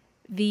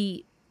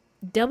the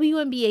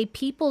WNBA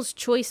People's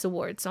Choice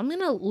Awards. So I'm going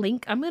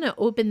to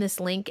open this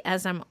link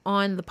as I'm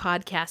on the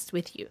podcast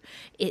with you.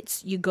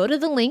 You go to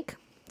the link.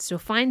 So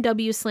find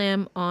W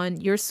Slam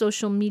on your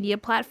social media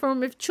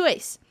platform of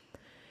choice.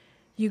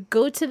 You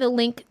go to the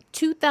link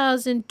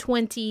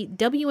 2020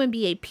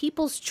 WNBA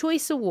People's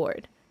Choice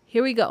Award.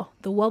 Here we go.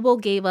 The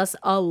Wubble gave us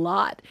a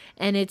lot,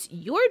 and it's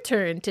your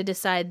turn to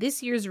decide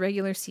this year's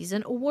regular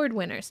season award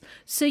winners.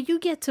 So you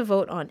get to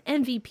vote on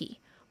MVP,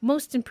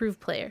 Most Improved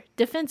Player,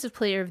 Defensive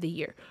Player of the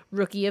Year,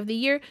 Rookie of the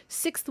Year,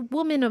 Sixth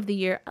Woman of the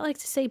Year. I like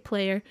to say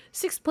player.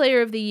 Sixth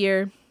Player of the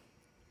Year.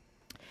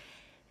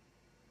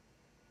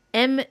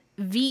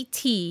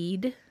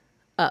 MVT'd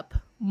up.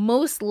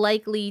 Most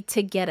likely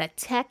to get a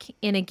tech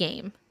in a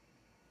game.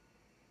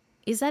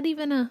 Is that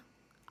even a...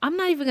 I'm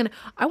not even going to...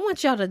 I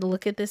want y'all to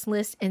look at this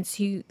list and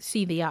see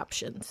the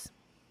options.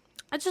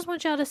 I just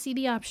want y'all to see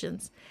the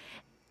options.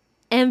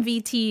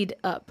 MVT'd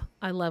up.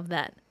 I love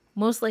that.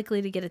 Most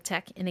likely to get a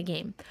tech in a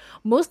game.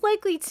 Most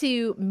likely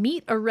to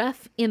meet a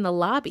ref in the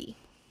lobby.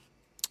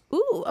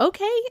 Ooh,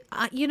 okay.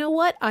 You know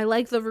what? I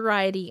like the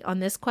variety on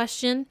this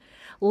question.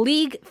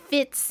 League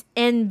Fits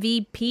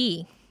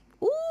MVP.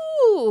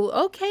 Ooh,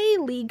 okay.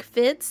 League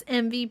Fits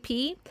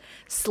MVP.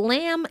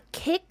 Slam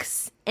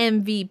Kicks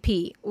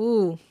MVP.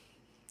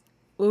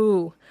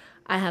 Ooh,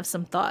 I have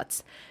some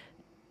thoughts.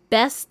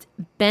 Best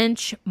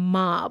Bench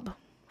Mob.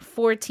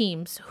 4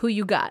 teams. Who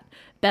you got?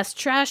 Best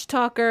Trash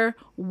Talker.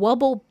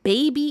 Wubble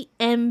Baby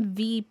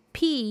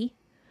MVP.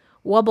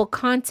 Wubble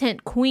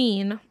Content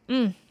Queen.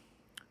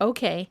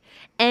 Okay.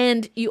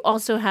 And you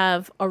also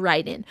have a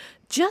write-in.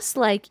 Just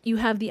like you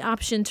have the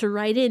option to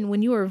write in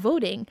when you are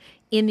voting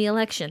in the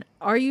election.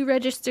 Are you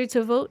registered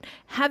to vote?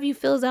 Have you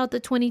filled out the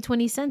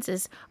 2020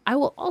 census? I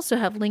will also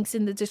have links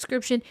in the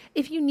description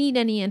if you need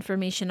any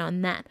information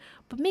on that.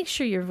 But make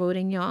sure you're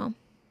voting, y'all.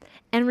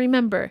 And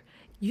remember,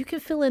 you can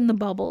fill in the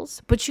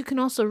bubbles, but you can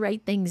also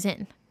write things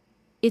in.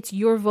 It's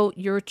your vote,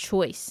 your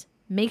choice.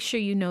 Make sure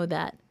you know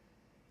that.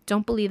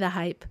 Don't believe the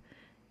hype.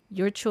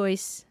 Your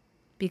choice,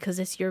 because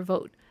it's your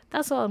vote.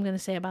 That's all I'm going to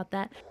say about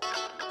that.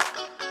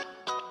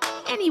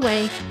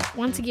 Anyway,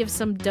 want to give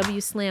some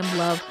W Slam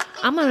love.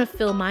 I'm going to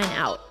fill mine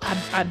out.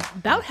 I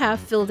about half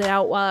filled it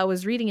out while I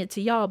was reading it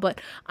to y'all, but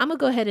I'm going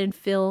to go ahead and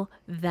fill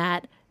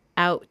that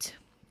out.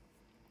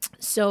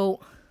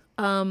 So,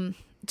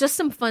 just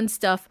some fun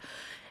stuff.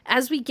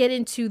 As we get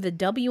into the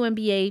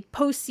WNBA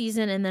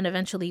postseason and then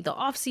eventually the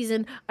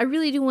offseason, I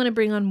really do want to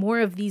bring on more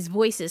of these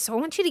voices. So I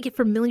want you to get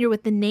familiar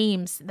with the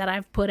names that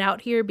I've put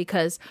out here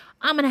because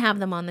I'm going to have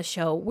them on the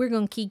show. We're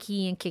going to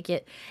kiki and kick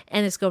it,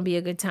 and it's going to be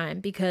a good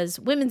time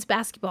because women's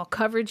basketball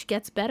coverage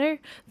gets better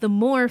the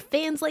more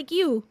fans like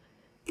you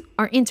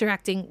are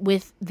interacting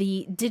with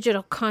the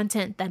digital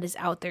content that is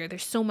out there.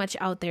 There's so much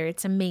out there.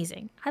 It's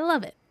amazing. I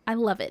love it.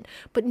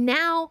 But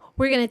now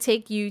we're going to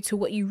take you to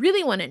what you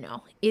really want to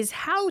know is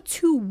how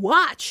to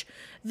watch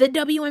the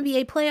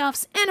WNBA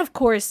playoffs. And of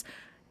course,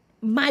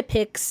 my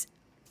picks,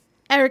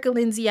 Erica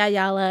Lindsay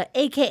Ayala,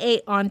 aka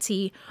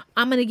Auntie.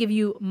 I'm going to give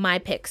you my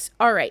picks.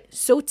 All right.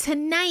 So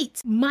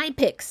tonight, my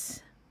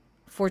picks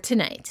for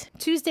tonight,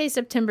 Tuesday,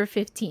 September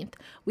 15th,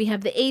 we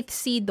have the 8th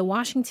seed, the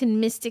Washington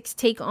Mystics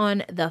take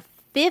on the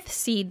 5th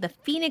seed, the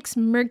Phoenix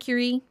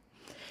Mercury.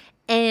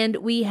 And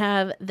we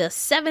have the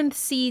 7th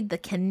seed, the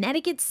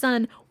Connecticut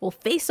Sun, will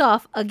face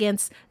off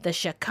against the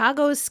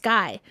Chicago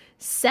Sky,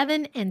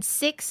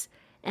 7-6.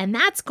 And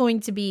that's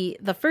going to be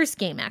the first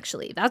game,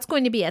 actually. That's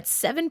going to be at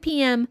 7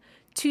 p.m.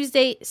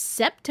 Tuesday,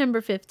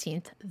 September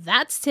 15th.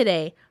 That's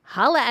today.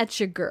 Holla at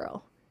your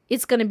girl.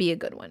 It's going to be a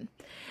good one.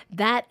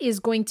 That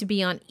is going to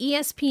be on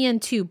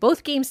ESPN2.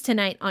 Both games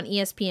tonight on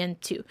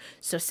ESPN2.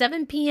 So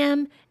 7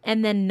 p.m.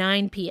 and then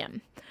 9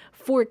 p.m.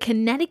 For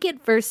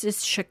Connecticut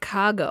versus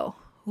Chicago.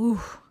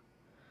 Ooh.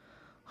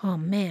 Oh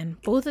man,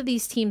 both of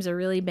these teams are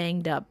really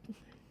banged up.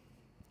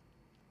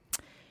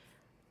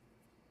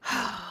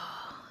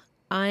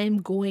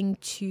 I'm going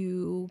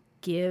to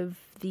give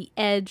the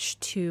edge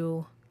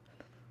to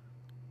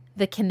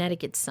the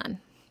Connecticut Sun.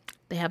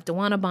 They have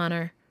DeWanna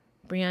Bonner,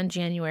 Breon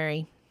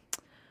January,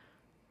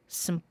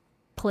 some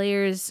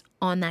players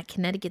on that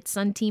Connecticut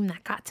Sun team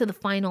that got to the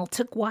final,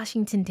 took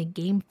Washington to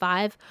Game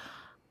 5.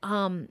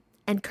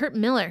 And Curt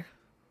Miller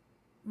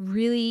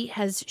really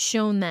has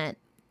shown that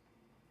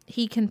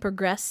he can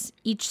progress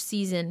each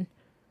season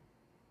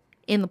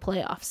in the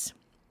playoffs.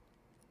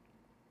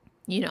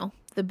 You know,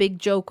 the big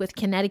joke with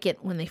Connecticut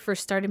when they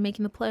first started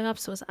making the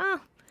playoffs was,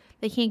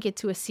 they can't get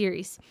to a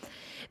series.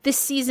 This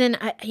season,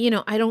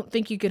 I don't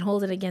think you can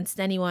hold it against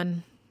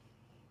anyone,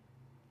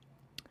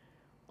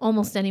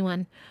 almost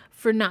anyone,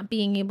 for not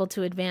being able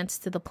to advance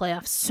to the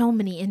playoffs. So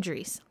many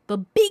injuries. The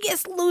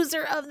biggest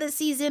loser of the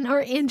season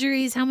are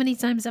injuries. How many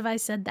times have I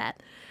said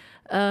that?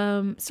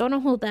 So I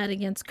don't hold that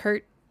against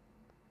Curt.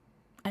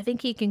 I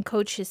think he can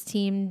coach his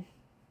team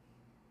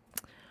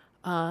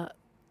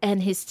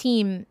and his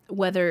team,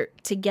 whether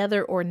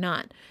together or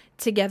not,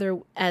 together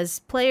as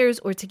players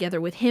or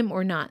together with him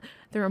or not.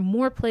 There are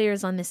more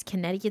players on this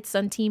Connecticut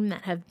Sun team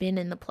that have been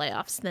in the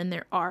playoffs than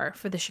there are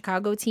for the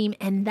Chicago team,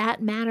 and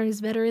that matters.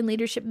 Veteran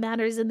leadership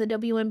matters in the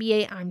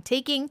WNBA. I'm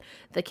taking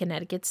the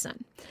Connecticut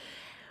Sun.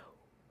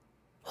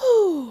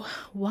 Whew.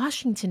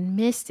 Washington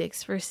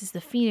Mystics versus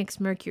the Phoenix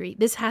Mercury.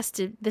 This has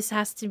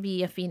to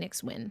be a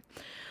Phoenix win.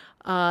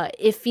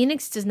 If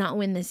Phoenix does not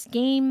win this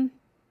game,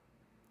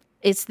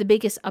 it's the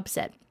biggest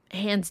upset,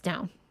 hands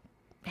down.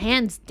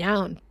 Hands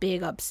down,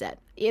 big upset.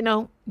 You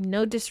know,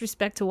 no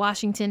disrespect to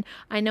Washington.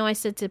 I know I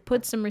said to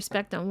put some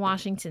respect on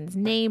Washington's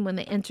name when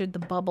they entered the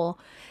bubble.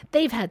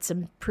 They've had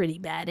some pretty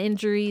bad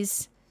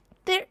injuries.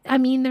 They're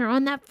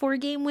on that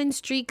 4-game win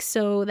streak,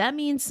 so that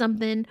means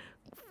something.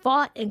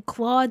 Fought and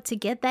clawed to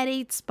get that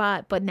 8th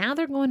spot, but now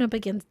they're going up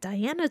against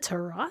Diana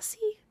Taurasi.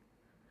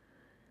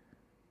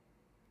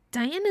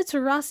 Diana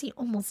Taurasi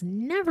almost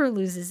never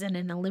loses in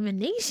an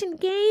elimination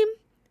game.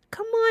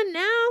 Come on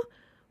now.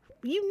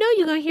 You know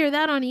you're going to hear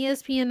that on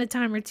ESPN a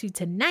time or two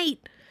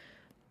tonight.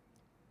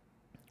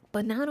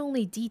 But not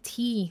only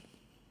DT,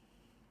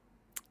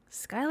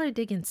 Skylar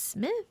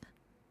Diggins-Smith.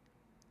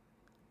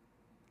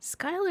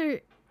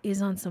 Skylar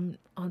is on some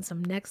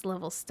next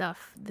level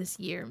stuff this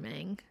year,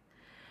 man.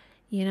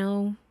 You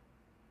know,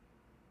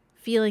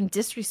 feeling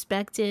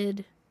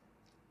disrespected,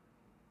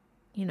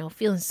 you know,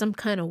 feeling some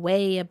kind of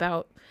way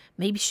about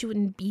maybe she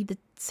wouldn't be the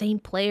same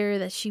player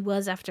that she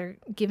was after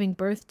giving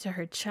birth to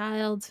her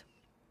child.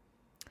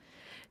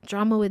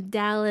 Drama with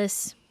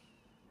Dallas.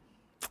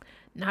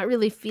 Not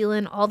really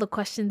feeling all the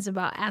questions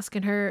about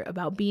asking her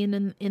about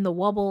being in the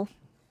wobble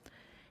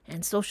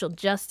and social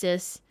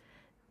justice.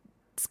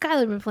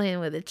 Skylar been playing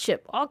with a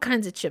chip, all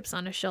kinds of chips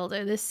on her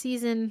shoulder this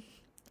season.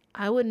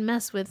 I wouldn't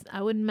mess with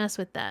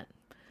that.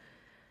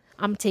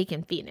 I'm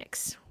taking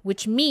Phoenix,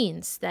 which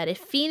means that if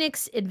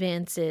Phoenix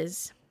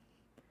advances,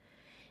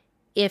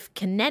 if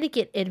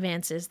Connecticut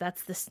advances,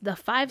 that's the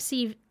 5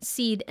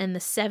 seed and the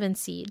 7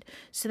 seed.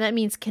 So that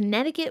means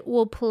Connecticut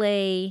will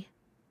play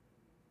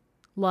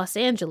Los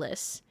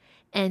Angeles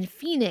and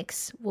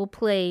Phoenix will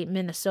play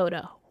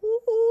Minnesota.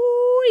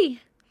 Ooh-wee.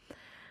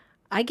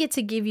 I get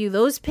to give you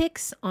those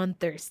picks on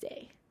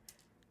Thursday.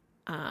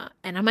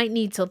 And I might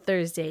need till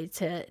Thursday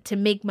to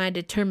make my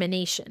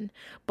determination.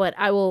 But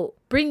I will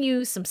bring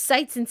you some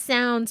sights and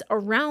sounds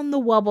around the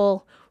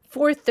wobble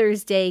for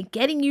Thursday,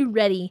 getting you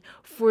ready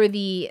for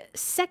the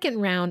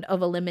second round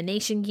of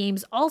elimination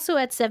games, also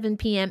at 7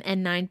 p.m.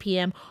 and 9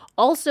 p.m.,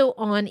 also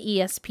on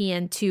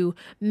ESPN2.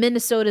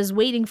 Minnesota's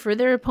waiting for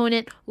their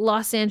opponent,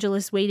 Los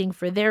Angeles waiting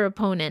for their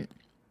opponent.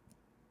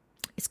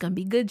 It's going to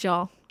be good,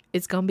 y'all.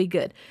 It's going to be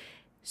good.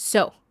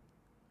 So,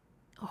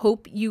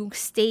 hope you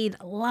stayed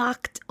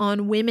locked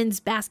on women's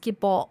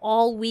basketball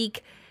all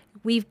week.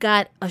 We've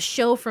got a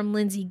show from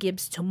Lindsay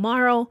Gibbs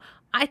tomorrow.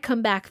 I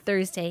come back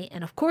Thursday.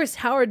 And of course,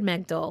 Howard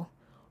Megdal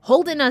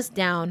holding us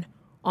down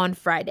on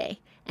Friday.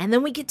 And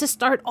then we get to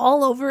start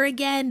all over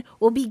again.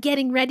 We'll be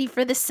getting ready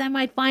for the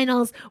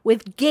semifinals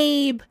with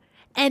Gabe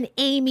and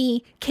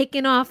Amy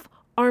kicking off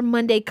our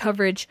Monday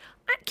coverage.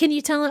 Can you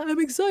tell I'm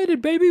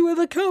excited, baby, with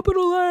a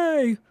capital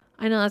A?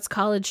 I know that's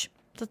college.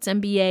 That's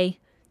NBA.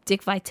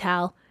 Dick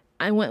Vitale.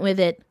 I went with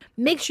it.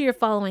 Make sure you're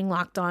following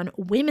Locked On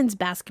Women's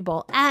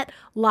Basketball at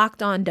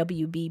Locked On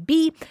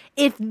WBB.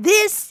 If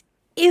this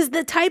is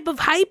the type of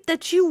hype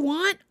that you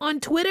want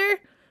on Twitter,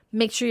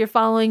 make sure you're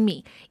following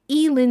me,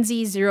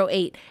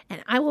 elindsay08,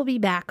 and I will be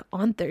back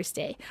on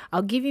Thursday.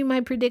 I'll give you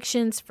my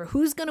predictions for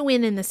who's going to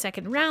win in the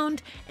second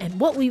round and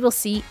what we will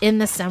see in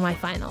the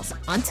semifinals.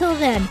 Until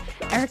then,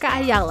 Erica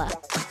Ayala,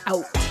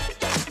 out.